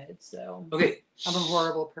wanted, so okay, I'm a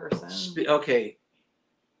horrible person. Okay,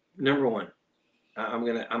 number one, I'm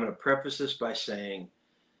gonna preface this by saying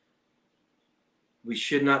we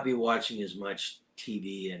should not be watching as much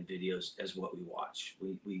TV and videos as what we watch.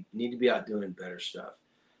 We need to be out doing better stuff.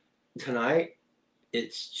 Tonight,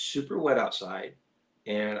 it's super wet outside,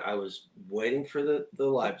 and I was waiting for the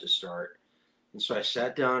live to start, and so I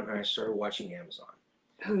sat down and I started watching Amazon.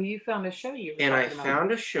 Oh, you found a show you were and I about.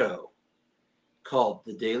 found a show called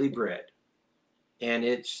The Daily Bread, and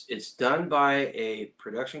it's done by a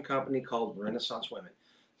production company called Renaissance Women.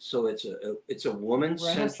 So it's a woman's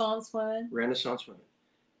Renaissance Women. Renaissance Women.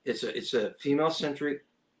 It's a female centric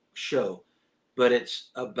show, but it's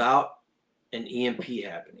about an EMP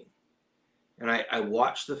happening. And I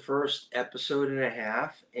watched the first episode and a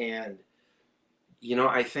half, and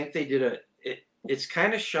I think they did it's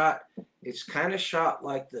kind of shot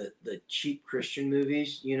like the cheap Christian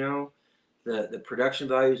movies, the production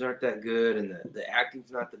values aren't that good and the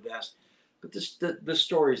acting's not the best, but the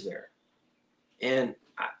story's there. And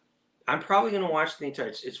I'm probably going to watch the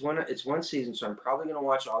entire. It's one season, so I'm probably going to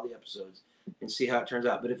watch all the episodes and see how it turns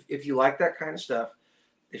out. But if you like that kind of stuff,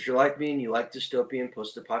 if you're like me and you like dystopian,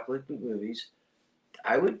 post-apocalyptic movies,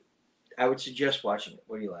 I would suggest watching it.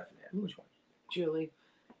 What are you laughing at? Which one? Julie.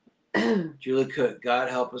 Julie Cook. God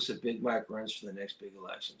help us if Big Mike runs for the next big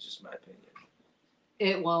election. Just my opinion.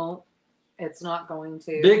 It won't. It's not going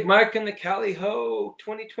to. Big Mike and the Cali Ho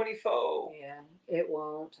 2024. Yeah, it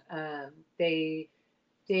won't.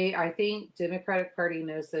 I think Democratic Party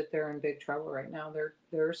knows that they're in big trouble right now.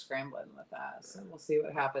 They're scrambling with that, so we'll see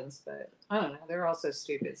what happens. But I don't know. They're also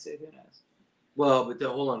stupid, so who knows? Well, but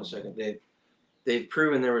hold on a second. They've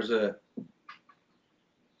proven there's an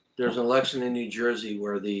election in New Jersey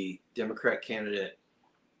where the Democrat candidate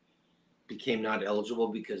became not eligible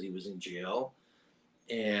because he was in jail,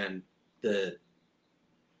 and the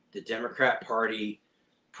Democrat Party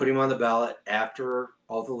put him on the ballot after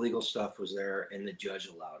all the legal stuff was there, and the judge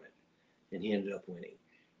allowed it, and he ended up winning.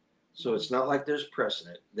 So it's not like there's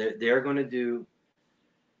precedent. They're going to do.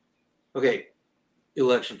 Okay,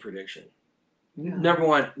 election prediction. Yeah. Number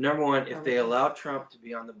one. If they allow Trump to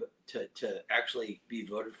be on to actually be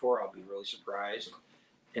voted for, I'll be really surprised.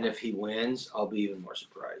 And if he wins, I'll be even more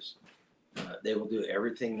surprised. They will do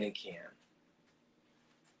everything they can.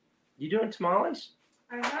 You doing tamales?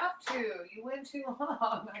 I have to. You went too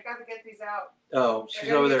long. I got to get these out. Oh, she's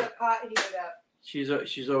over there. The pot heated up.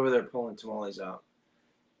 She's over there pulling tamales out.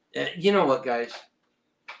 You know what, guys?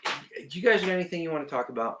 Do you guys have anything you want to talk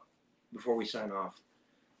about before we sign off?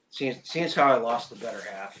 Seeing how I lost the better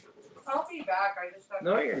half. I'll be back. I just have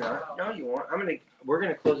No, you're not. No, you won't. We're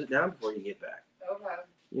gonna close it down before you get back. Okay.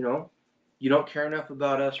 You don't care enough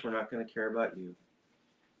about us. We're not gonna care about you.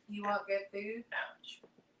 You want good food? Ouch.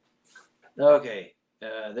 Okay.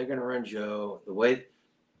 They're gonna run Joe.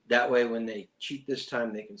 that way when they cheat this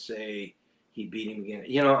time, they can say he beat him again.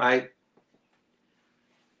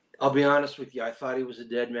 I'll be honest with you. I thought he was a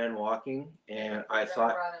dead man walking, and I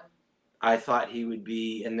thought he would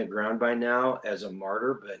be in the ground by now as a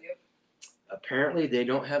martyr, but apparently they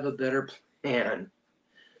don't have a better plan.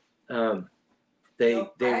 They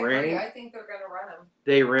ran him. I think they're gonna run him.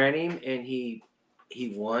 They ran him, and he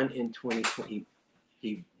won in 2020.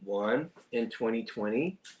 He won in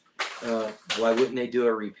 2020. Why wouldn't they do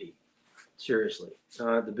a repeat? Seriously.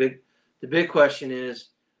 The big question is,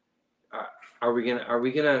 are we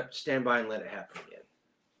gonna stand by and let it happen again?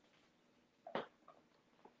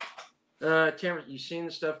 Tamara, you seen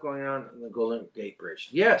the stuff going on in the Golden Gate Bridge?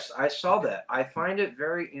 Yes, I saw that. I find it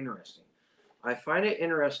very interesting. I find it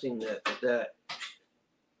interesting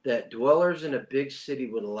that dwellers in a big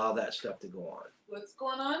city would allow that stuff to go on. What's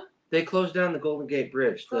going on? They closed down the Golden Gate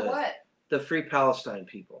Bridge. For what? The Free Palestine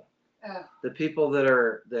people. Oh. The people that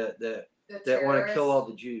want to kill all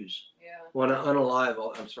the Jews. Yeah. Want to unalive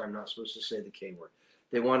all. I'm sorry, I'm not supposed to say the K word.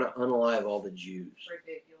 They want to unalive all the Jews.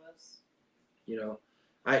 Ridiculous. You know,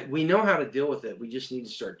 we know how to deal with it. We just need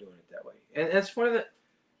to start doing it that way. And that's one of the.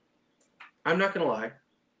 I'm not gonna lie.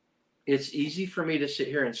 It's easy for me to sit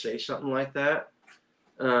here and say something like that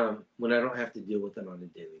when I don't have to deal with it on a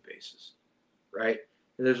daily basis, right?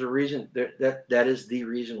 And there's a reason that is the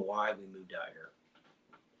reason why we moved out here.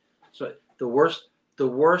 So the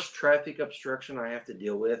worst traffic obstruction I have to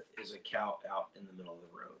deal with is a cow out in the middle of the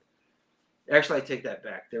road. Actually, I take that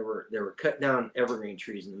back. There were cut down evergreen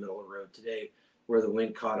trees in the middle of the road today, where the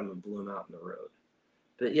wind caught them and blew them out in the road.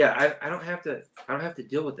 But yeah, I don't have to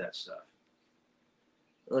deal with that stuff.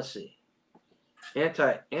 Let's see.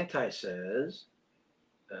 Anti says,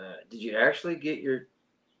 did you actually get your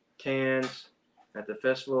tans at the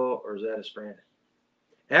festival, or is that a sprint?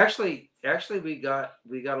 Actually, we got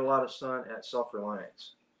a lot of sun at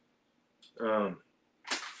Self-Reliance.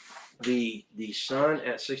 The sun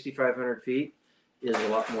at 6,500 feet is a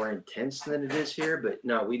lot more intense than it is here, but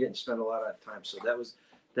no, we didn't spend a lot of time. So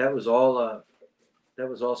that was all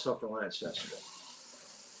Self-Reliance Festival.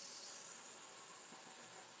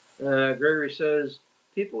 Gregory says,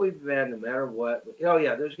 people we've had no matter what. Oh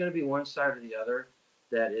yeah, there's going to be one side or the other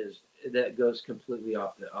that goes completely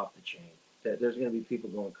off the chain. That there's going to be people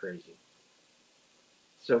going crazy.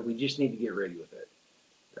 So we just need to get ready with it.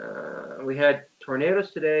 We had tornadoes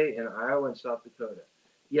today in Iowa and South Dakota.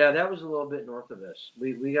 Yeah, that was a little bit north of us.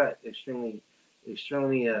 We got extremely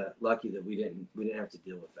lucky that we didn't have to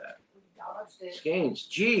deal with that. Skeins,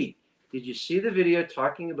 gee, did you see the video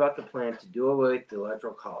talking about the plan to do away with the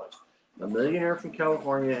Electoral College? A millionaire from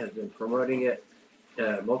California has been promoting it.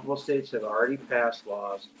 Multiple states have already passed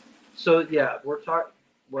laws. So yeah, we're talking.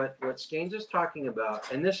 What Skeins is talking about,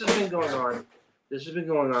 and this has been going on. This has been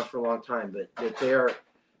going on for a long time, but that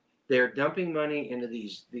they're dumping money into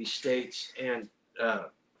these states, and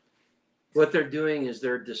what they're doing is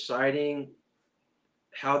they're deciding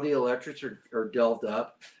how the electorates are dealt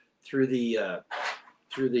up through the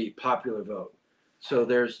popular vote. So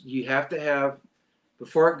you have to have,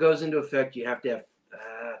 before it goes into effect, you have to have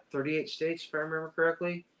 38 states, if I remember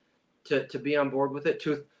correctly, to be on board with it.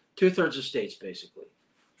 Two-thirds of states, basically.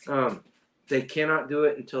 They cannot do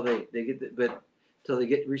it until they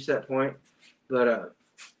reach that point. But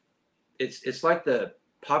it's like the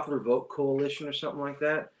Popular Vote Coalition or something like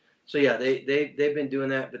that. So yeah, they've been doing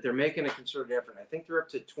that, but they're making a concerted effort. I think they're up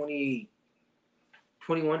to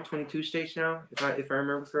 21, 22 states now, if I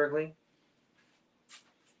remember correctly.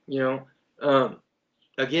 You know,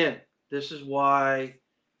 again, this is why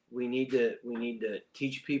we need to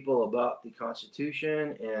teach people about the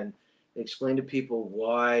Constitution and explain to people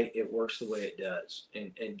why it works the way it does,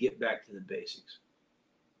 and get back to the basics.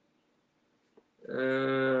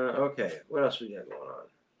 Okay, what else we got going on?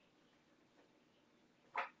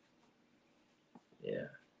 Yeah,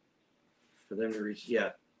 for them to reach,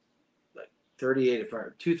 yeah, like 38, if I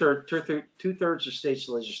two-thirds of states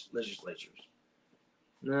legislatures.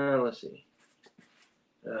 No, let's see.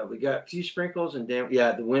 We got a few sprinkles and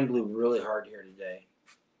yeah, the wind blew really hard here today.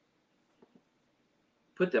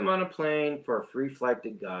 Put them on a plane for a free flight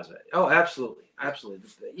to Gaza. Oh, absolutely.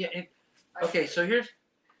 Yeah. Okay, so here's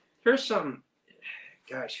something.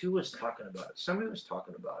 Gosh, who was talking about it? Somebody was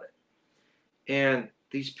talking about it. And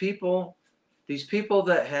these people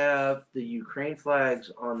that have the Ukraine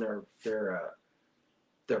flags on their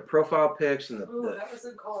profile pics, and that was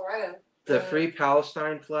in Colorado. The Free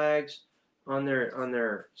Palestine flags on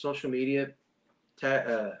their social media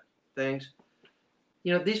things.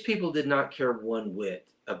 You know, these people did not care one whit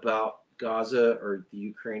about Gaza or the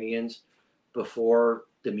Ukrainians before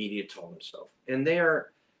the media told them so. And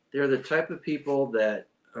they're the type of people that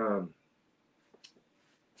how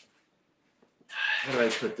do I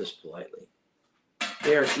put this politely?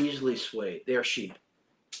 They are easily swayed. They are sheep.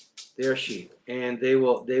 They are sheep, and they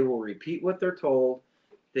will repeat what they're told.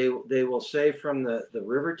 They will say from the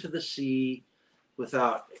river to the sea,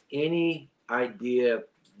 without any idea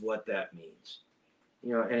what that means.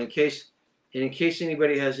 You know, and in case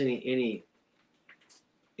anybody has any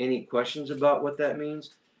questions about what that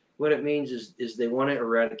means, what it means is they want to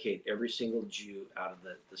eradicate every single Jew out of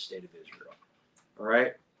the state of Israel. All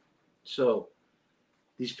right, so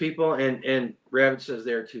these people and Rabbit says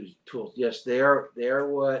they are tools. Yes, they are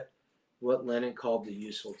what Lenin called the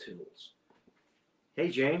useful tools. Hey,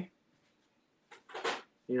 Jane.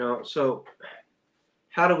 You know, so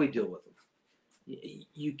how do we deal with them?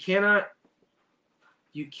 You cannot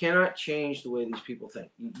change the way these people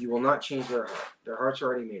think. You will not change their heart. Their hearts are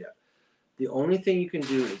already made up. The only thing you can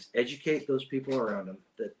do is educate those people around them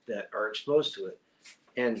that are exposed to it,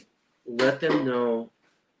 and let them know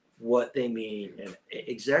what they mean and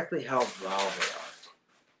exactly how vile they are.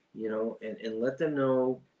 You know, and let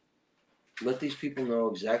these people know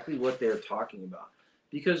exactly what they're talking about.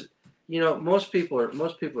 Because, you know, most people are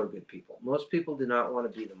good people. Most people do not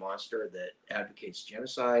want to be the monster that advocates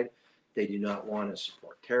genocide. They do not want to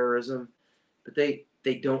support terrorism, but they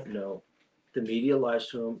don't know. The media lies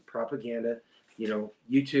to them. Propaganda, you know,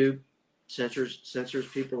 YouTube censors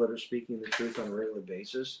people that are speaking the truth on a regular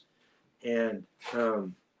basis, and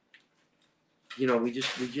you know, we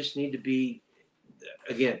just need to be,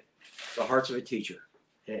 again, the hearts of a teacher,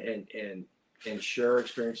 and share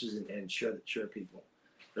experiences and share people,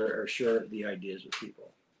 or share the ideas with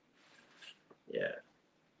people. Yeah,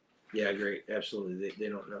 great, absolutely. They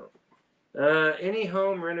don't know. Any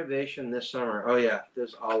home renovation this summer? Oh yeah,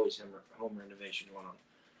 there's always home renovation going on.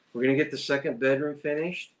 We're gonna get the second bedroom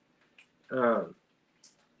finished.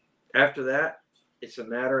 After that, it's a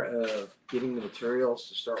matter of getting the materials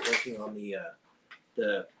to start working on the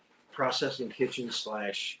processing kitchen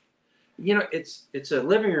slash. You know, it's a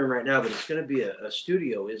living room right now, but it's gonna be a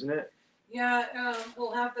studio, isn't it? Yeah,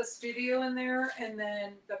 we'll have the studio in there, and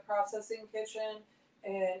then the processing kitchen.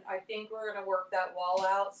 And I think we're gonna work that wall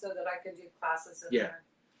out so that I can do classes in there.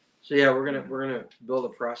 So yeah, we're gonna build a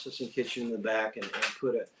processing kitchen in the back and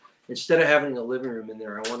put instead of having a living room in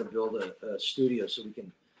there, I want to build a studio so we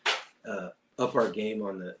can up our game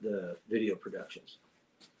on the video productions.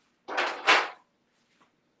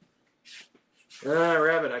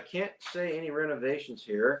 Rabbit, I can't say any renovations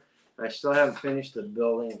here. I still haven't finished the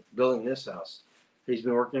building this house. He's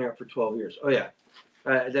been working on it for 12 years. Oh yeah,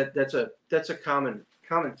 that's a common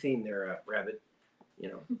theme there, Rabbit. You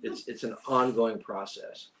know, it's an ongoing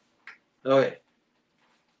process. Okay.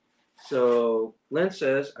 So Lynn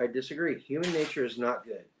says, I disagree. Human nature is not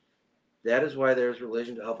good. That is why there's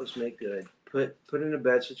religion to help us make good. Put in a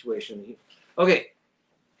bad situation. Okay.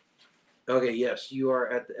 Yes, you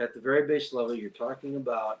are at the very base level. You're talking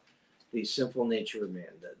about the sinful nature of man,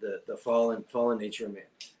 the fallen nature of man.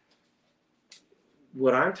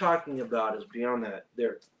 What I'm talking about is beyond that.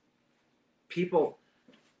 There, people.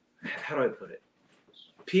 How do I put it?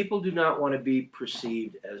 People do not want to be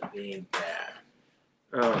perceived as being bad.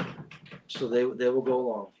 So they will go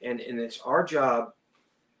along, and it's our job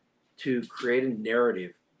to create a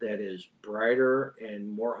narrative that is brighter and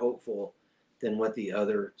more hopeful than what the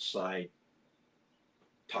other side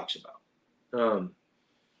talks about.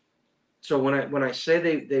 So when I say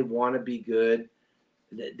they want to be good,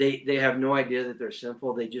 they have no idea that they're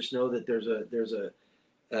sinful. They just know that there's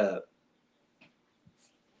a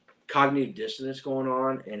cognitive dissonance going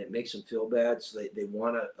on, and it makes them feel bad. So they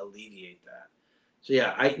want to alleviate that. So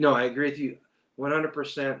yeah, I agree with you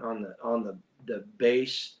 100% on the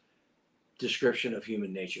base description of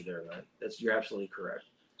human nature there, Len. You're absolutely correct.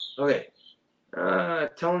 Okay,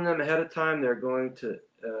 telling them ahead of time they're going to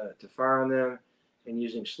fire on them and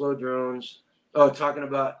using slow drones. Oh, talking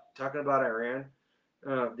about Iran.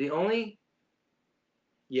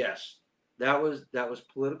 Yes, that was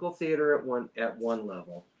political theater at one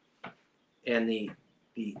level, and the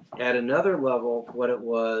at another level what it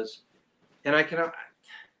was, and I can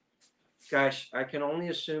only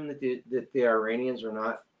assume that the Iranians are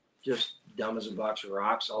not just dumb as a box of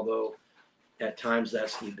rocks, although at times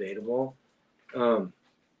that's debatable.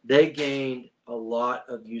 They gained a lot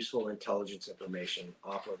of useful intelligence information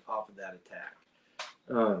off of that attack,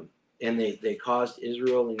 and they caused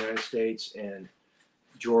Israel, the United States, and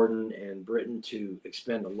Jordan and Britain to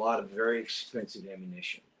expend a lot of very expensive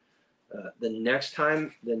ammunition. The next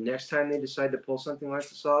time they decide to pull something like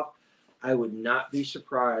this off, I would not be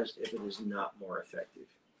surprised if it is not more effective.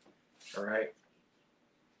 All right.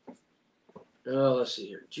 Oh, let's see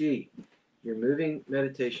here. Gee, Your moving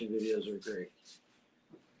meditation videos are great.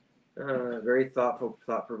 Very thoughtful,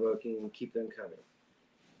 thought-provoking. Keep them coming.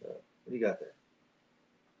 What do you got there?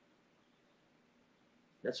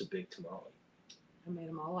 That's a big tamale. I made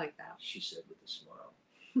them all like that. She said with a smile.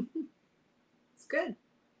 It's good.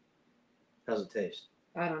 How's it taste?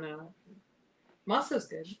 I don't know. Masa's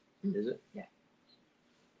good. Is it? Yeah.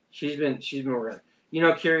 She's been working. You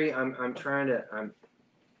know, Carrie, I'm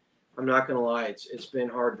not gonna lie. It's been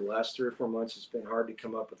hard the last 3 or 4 months. It's been hard to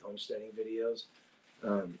come up with homesteading videos.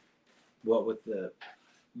 What with the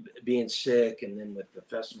being sick and then with the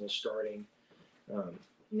festival starting.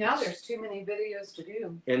 Now there's too many videos to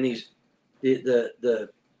do. And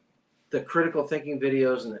the critical thinking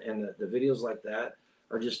videos and the videos like that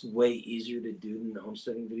are just way easier to do than the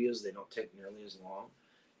homesteading videos. They don't take nearly as long.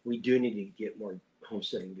 We do need to get more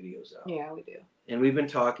homesteading videos out. Yeah, we do. And we've been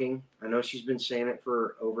talking. I know she's been saying it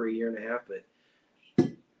for over 1.5 years, but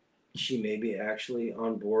she may be actually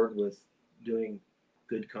on board with doing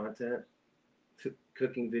good content,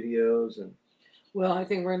 cooking videos, and Well, I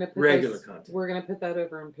think we're gonna put regular content. We're gonna put that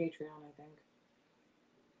over on Patreon, I think.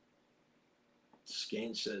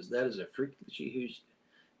 Skane says that is a frequency who's,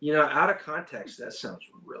 you know, out of context, that sounds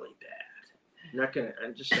really bad.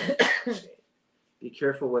 I'm just saying. Be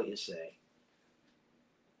careful what you say.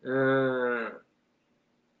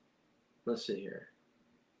 Let's see here.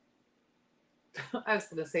 I was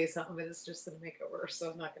gonna say something, but it's just gonna make it worse,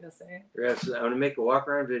 so I'm not gonna say it. Yes, I'm gonna make a walk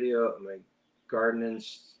around video of my gardening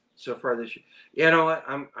so far this year. You know what?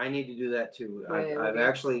 I need to do that too. I've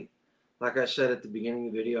actually, like I said at the beginning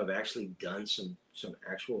of the video, I've actually done some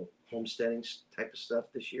actual homesteading type of stuff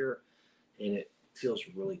this year, and it feels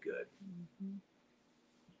really good.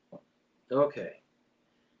 Mm-hmm. Okay.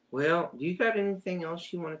 Well, do you got anything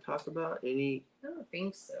else you want to talk about? I don't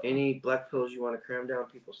think so. Any black pills you want to cram down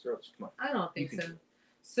people's throats? Come on. I don't think so.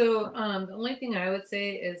 So the only thing I would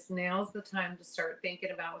say is now's the time to start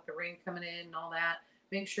thinking about with the rain coming in and all that.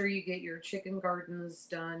 Make sure you get your chicken gardens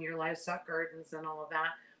done, your livestock gardens and all of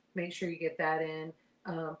that. Make sure you get that in.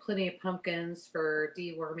 Plenty of pumpkins for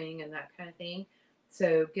deworming and that kind of thing.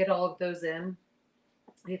 So get all of those in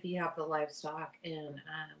if you have the livestock, and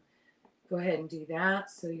go ahead and do that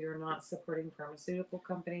so you're not supporting pharmaceutical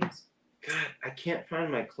companies. God, I can't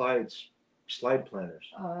find my Clyde's slide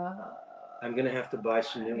planters. I'm going to have to buy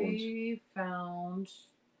some new ones. I found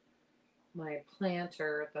my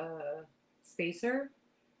planter, the spacer.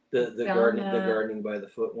 The gardening by the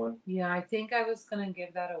foot one? Yeah, I think I was going to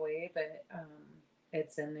give that away, but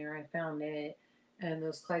it's in there. I found it, and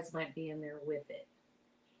those Clydes might be in there with it.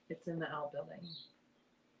 It's in the outbuilding.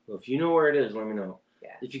 Well, if you know where it is, let me know.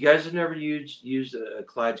 Yeah. If you guys have never used a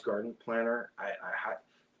Clyde's garden planter, I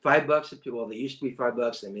 $5. Well, they used to be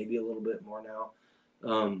 $5. They may be a little bit more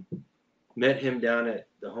now. Met him down at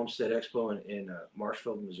the Homestead Expo in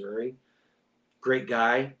Marshfield, Missouri. Great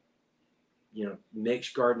guy. You know, makes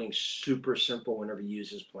gardening super simple whenever you use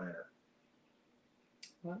his planter.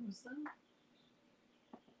 What was that?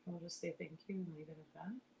 I'll just say thank you and leave it at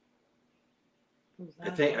that. What was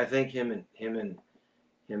that? I think him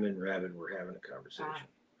and Rabbit were having a conversation.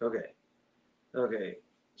 Okay.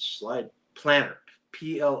 Slide planter.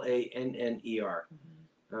 PLANNER.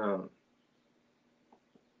 Mm-hmm.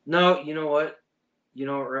 No, you know what? You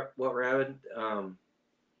know what, Rabbit?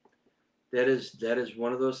 That is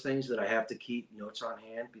one of those things that I have to keep notes on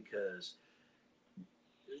hand, because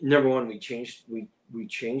number one, we changed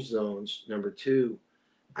zones. Number two,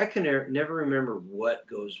 I can never remember what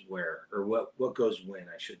goes where, or what goes when,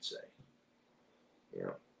 I should say. You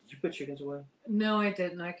know, did you put chickens away? No, I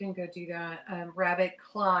didn't. I can go do that. Rabbit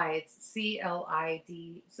Clyde's,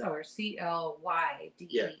 CLID or CLYDE.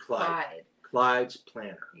 Yeah, Clyde. Clyde's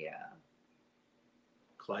planter. Yeah.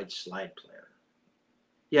 Clyde's slide planter.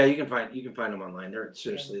 Yeah, you can find them online. They're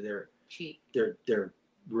cheap. They're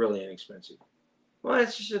really inexpensive. Well,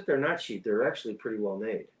 it's just that they're not cheap. They're actually pretty well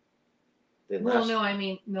made. No, I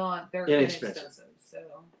mean not. They're inexpensive.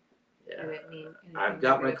 So yeah, I've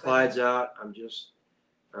got my Clydes out. I'm just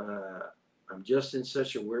in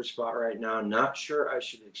such a weird spot right now. Not sure I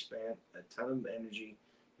should expand a ton of energy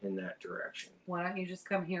in that direction. Why don't you just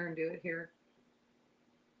come here and do it here?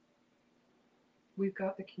 We've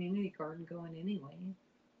got the community garden going anyway.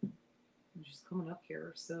 I'm just coming up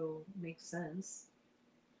here, so it makes sense.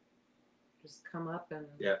 Just come up and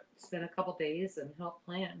spend a couple days and help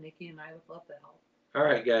plant. Nikki and I would love to help. All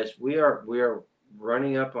right, guys, we are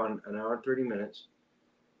running up on an hour and 30 minutes.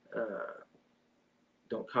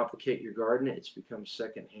 Don't complicate your garden. It's become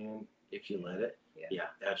secondhand if you let it. Yeah,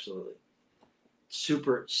 absolutely.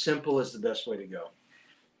 Super simple is the best way to go.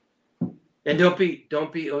 And don't be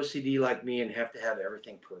OCD like me and have to have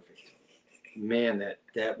everything perfect. man,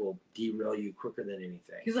 that will derail you quicker than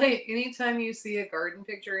anything. He's like, anytime you see a garden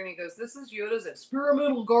picture and he goes, "This is Yoda's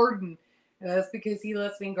experimental garden," that's because he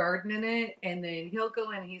lets me garden in it, and then he'll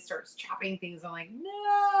go in and he starts chopping things. I'm like,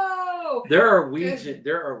 no. There are weeds.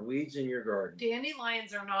 There are weeds in your garden.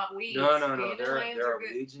 Dandelions are not weeds. No. Dandelions There are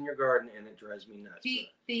weeds in your garden, and it drives me nuts. He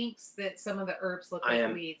thinks that some of the herbs look I like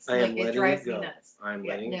am, weeds. I am Like, it drives me nuts. I'm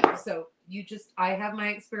letting it No, go. so you just, I have my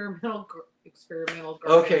experimental garden.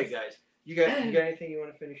 Okay, guys. You got anything you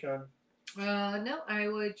want to finish on? No, I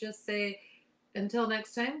would just say until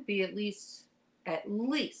next time, be at least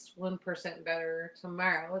 1% better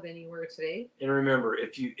tomorrow than you were today. And remember,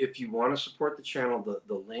 if you want to support the channel,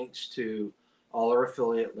 the links to all our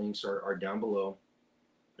affiliate links are down below.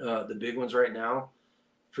 The big ones right now,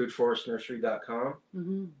 foodforestnursery.com.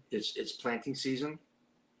 Mm-hmm. It's planting season.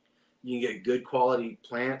 You can get good quality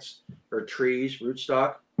plants or trees,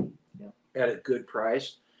 rootstock, at a good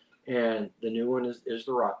price. And the new one is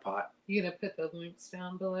the RockPot. You gonna put the links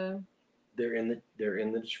down below? They're in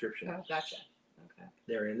the description. Oh, gotcha. Okay.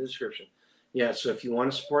 They're in the description. Yeah, so if you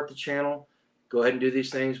want to support the channel, go ahead and do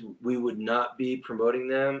these things. We would not be promoting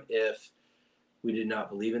them if we did not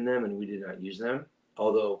believe in them and we did not use them.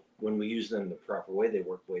 Although when we use them the proper way, they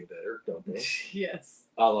work way better, don't they? Yes.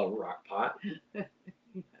 A la RockPot. Yes.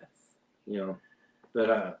 You know,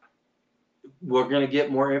 but we're going to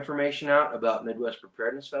get more information out about Midwest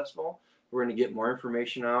Preparedness Festival. We're going to get more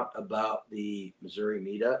information out about the Missouri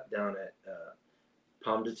meetup down at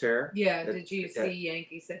Pomme de Terre. Yeah, did you see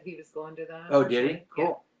Yankee said he was going to that? Oh, did he?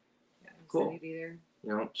 Cool. Yeah, cool. Said he'd be there. You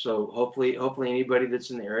know, so hopefully anybody that's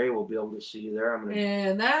in the area will be able to see you there.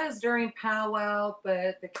 And that is during powwow,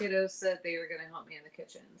 but the kiddos said they were going to help me in the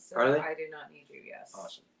kitchen, so Are they? I do not need you. Yes.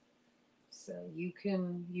 Awesome. So you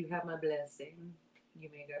have my blessing. You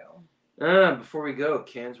may go. Before we go,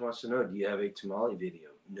 Cans wants to know, do you have a tamale video?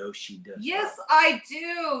 No, she does. Yes, I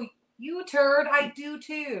do. You turd, I do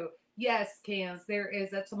too. Yes, Cans, there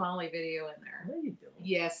is a tamale video in there. No, you don't.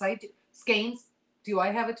 Yes, I do. Scanes, do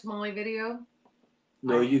I have a tamale video?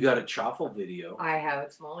 No, you got a chaffle video. I have a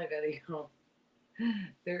tamale video.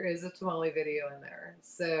 There is a tamale video in there.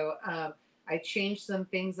 So I changed some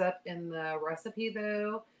things up in the recipe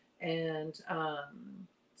though, and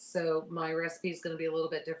so my recipe is going to be a little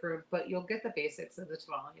bit different, but you'll get the basics of the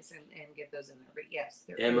tamales and get those in there. But yes,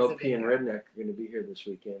 there is MOP and Redneck are going to be here this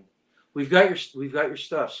weekend. We've got your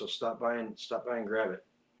stuff, so stop by and grab it,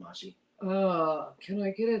 Mossy. Can I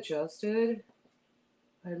get adjusted?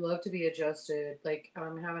 I'd love to be adjusted. Like,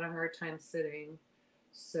 I'm having a hard time sitting,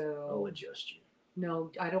 so I'll adjust you.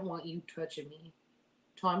 No, I don't want you touching me.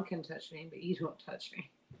 Tom can touch me, but you don't touch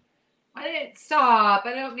me. I didn't stop.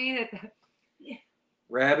 I don't mean it.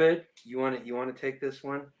 Rabbit, you want to take this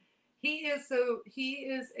one? He is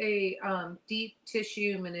a deep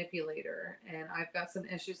tissue manipulator, and I've got some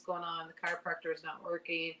issues going on. The chiropractor is not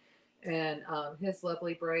working, and his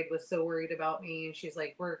lovely bride was so worried about me, and she's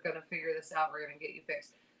like, "We're gonna figure this out. We're gonna get you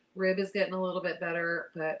fixed." Rib is getting a little bit better,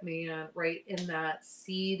 but man, right in that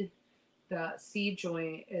seed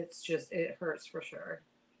joint, it hurts for sure.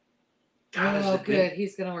 God, oh, good.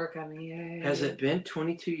 He's gonna work on me. Yay. Has it been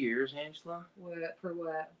 22 years, Angela? What for?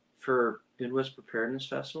 What? For Midwest Preparedness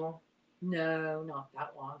Festival? No, not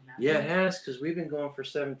that long. Yeah, it has, because we've been going for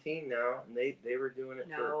 17 now, and they were doing it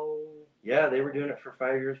they were doing it for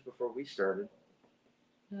 5 years before we started.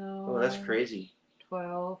 No. Oh, that's crazy.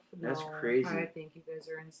 12. That's no, crazy. I think you guys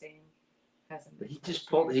are insane. But he just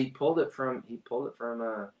pulled it from the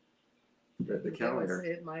calendar.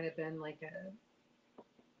 It might have been like a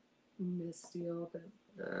misdeal,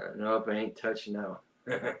 but nope, I ain't touching now.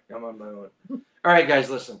 I'm on my own. All right,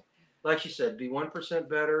 guys, listen. Like she said, be 1%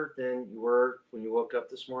 better than you were when you woke up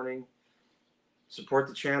this morning. Support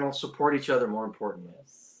the channel. Support each other, more importantly.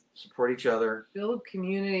 yes. Support each other. Build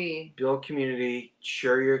community. Build community.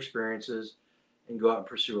 Share your experiences. And go out and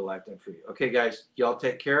pursue a lifetime for you. Okay, guys, y'all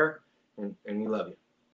take care, and we love you.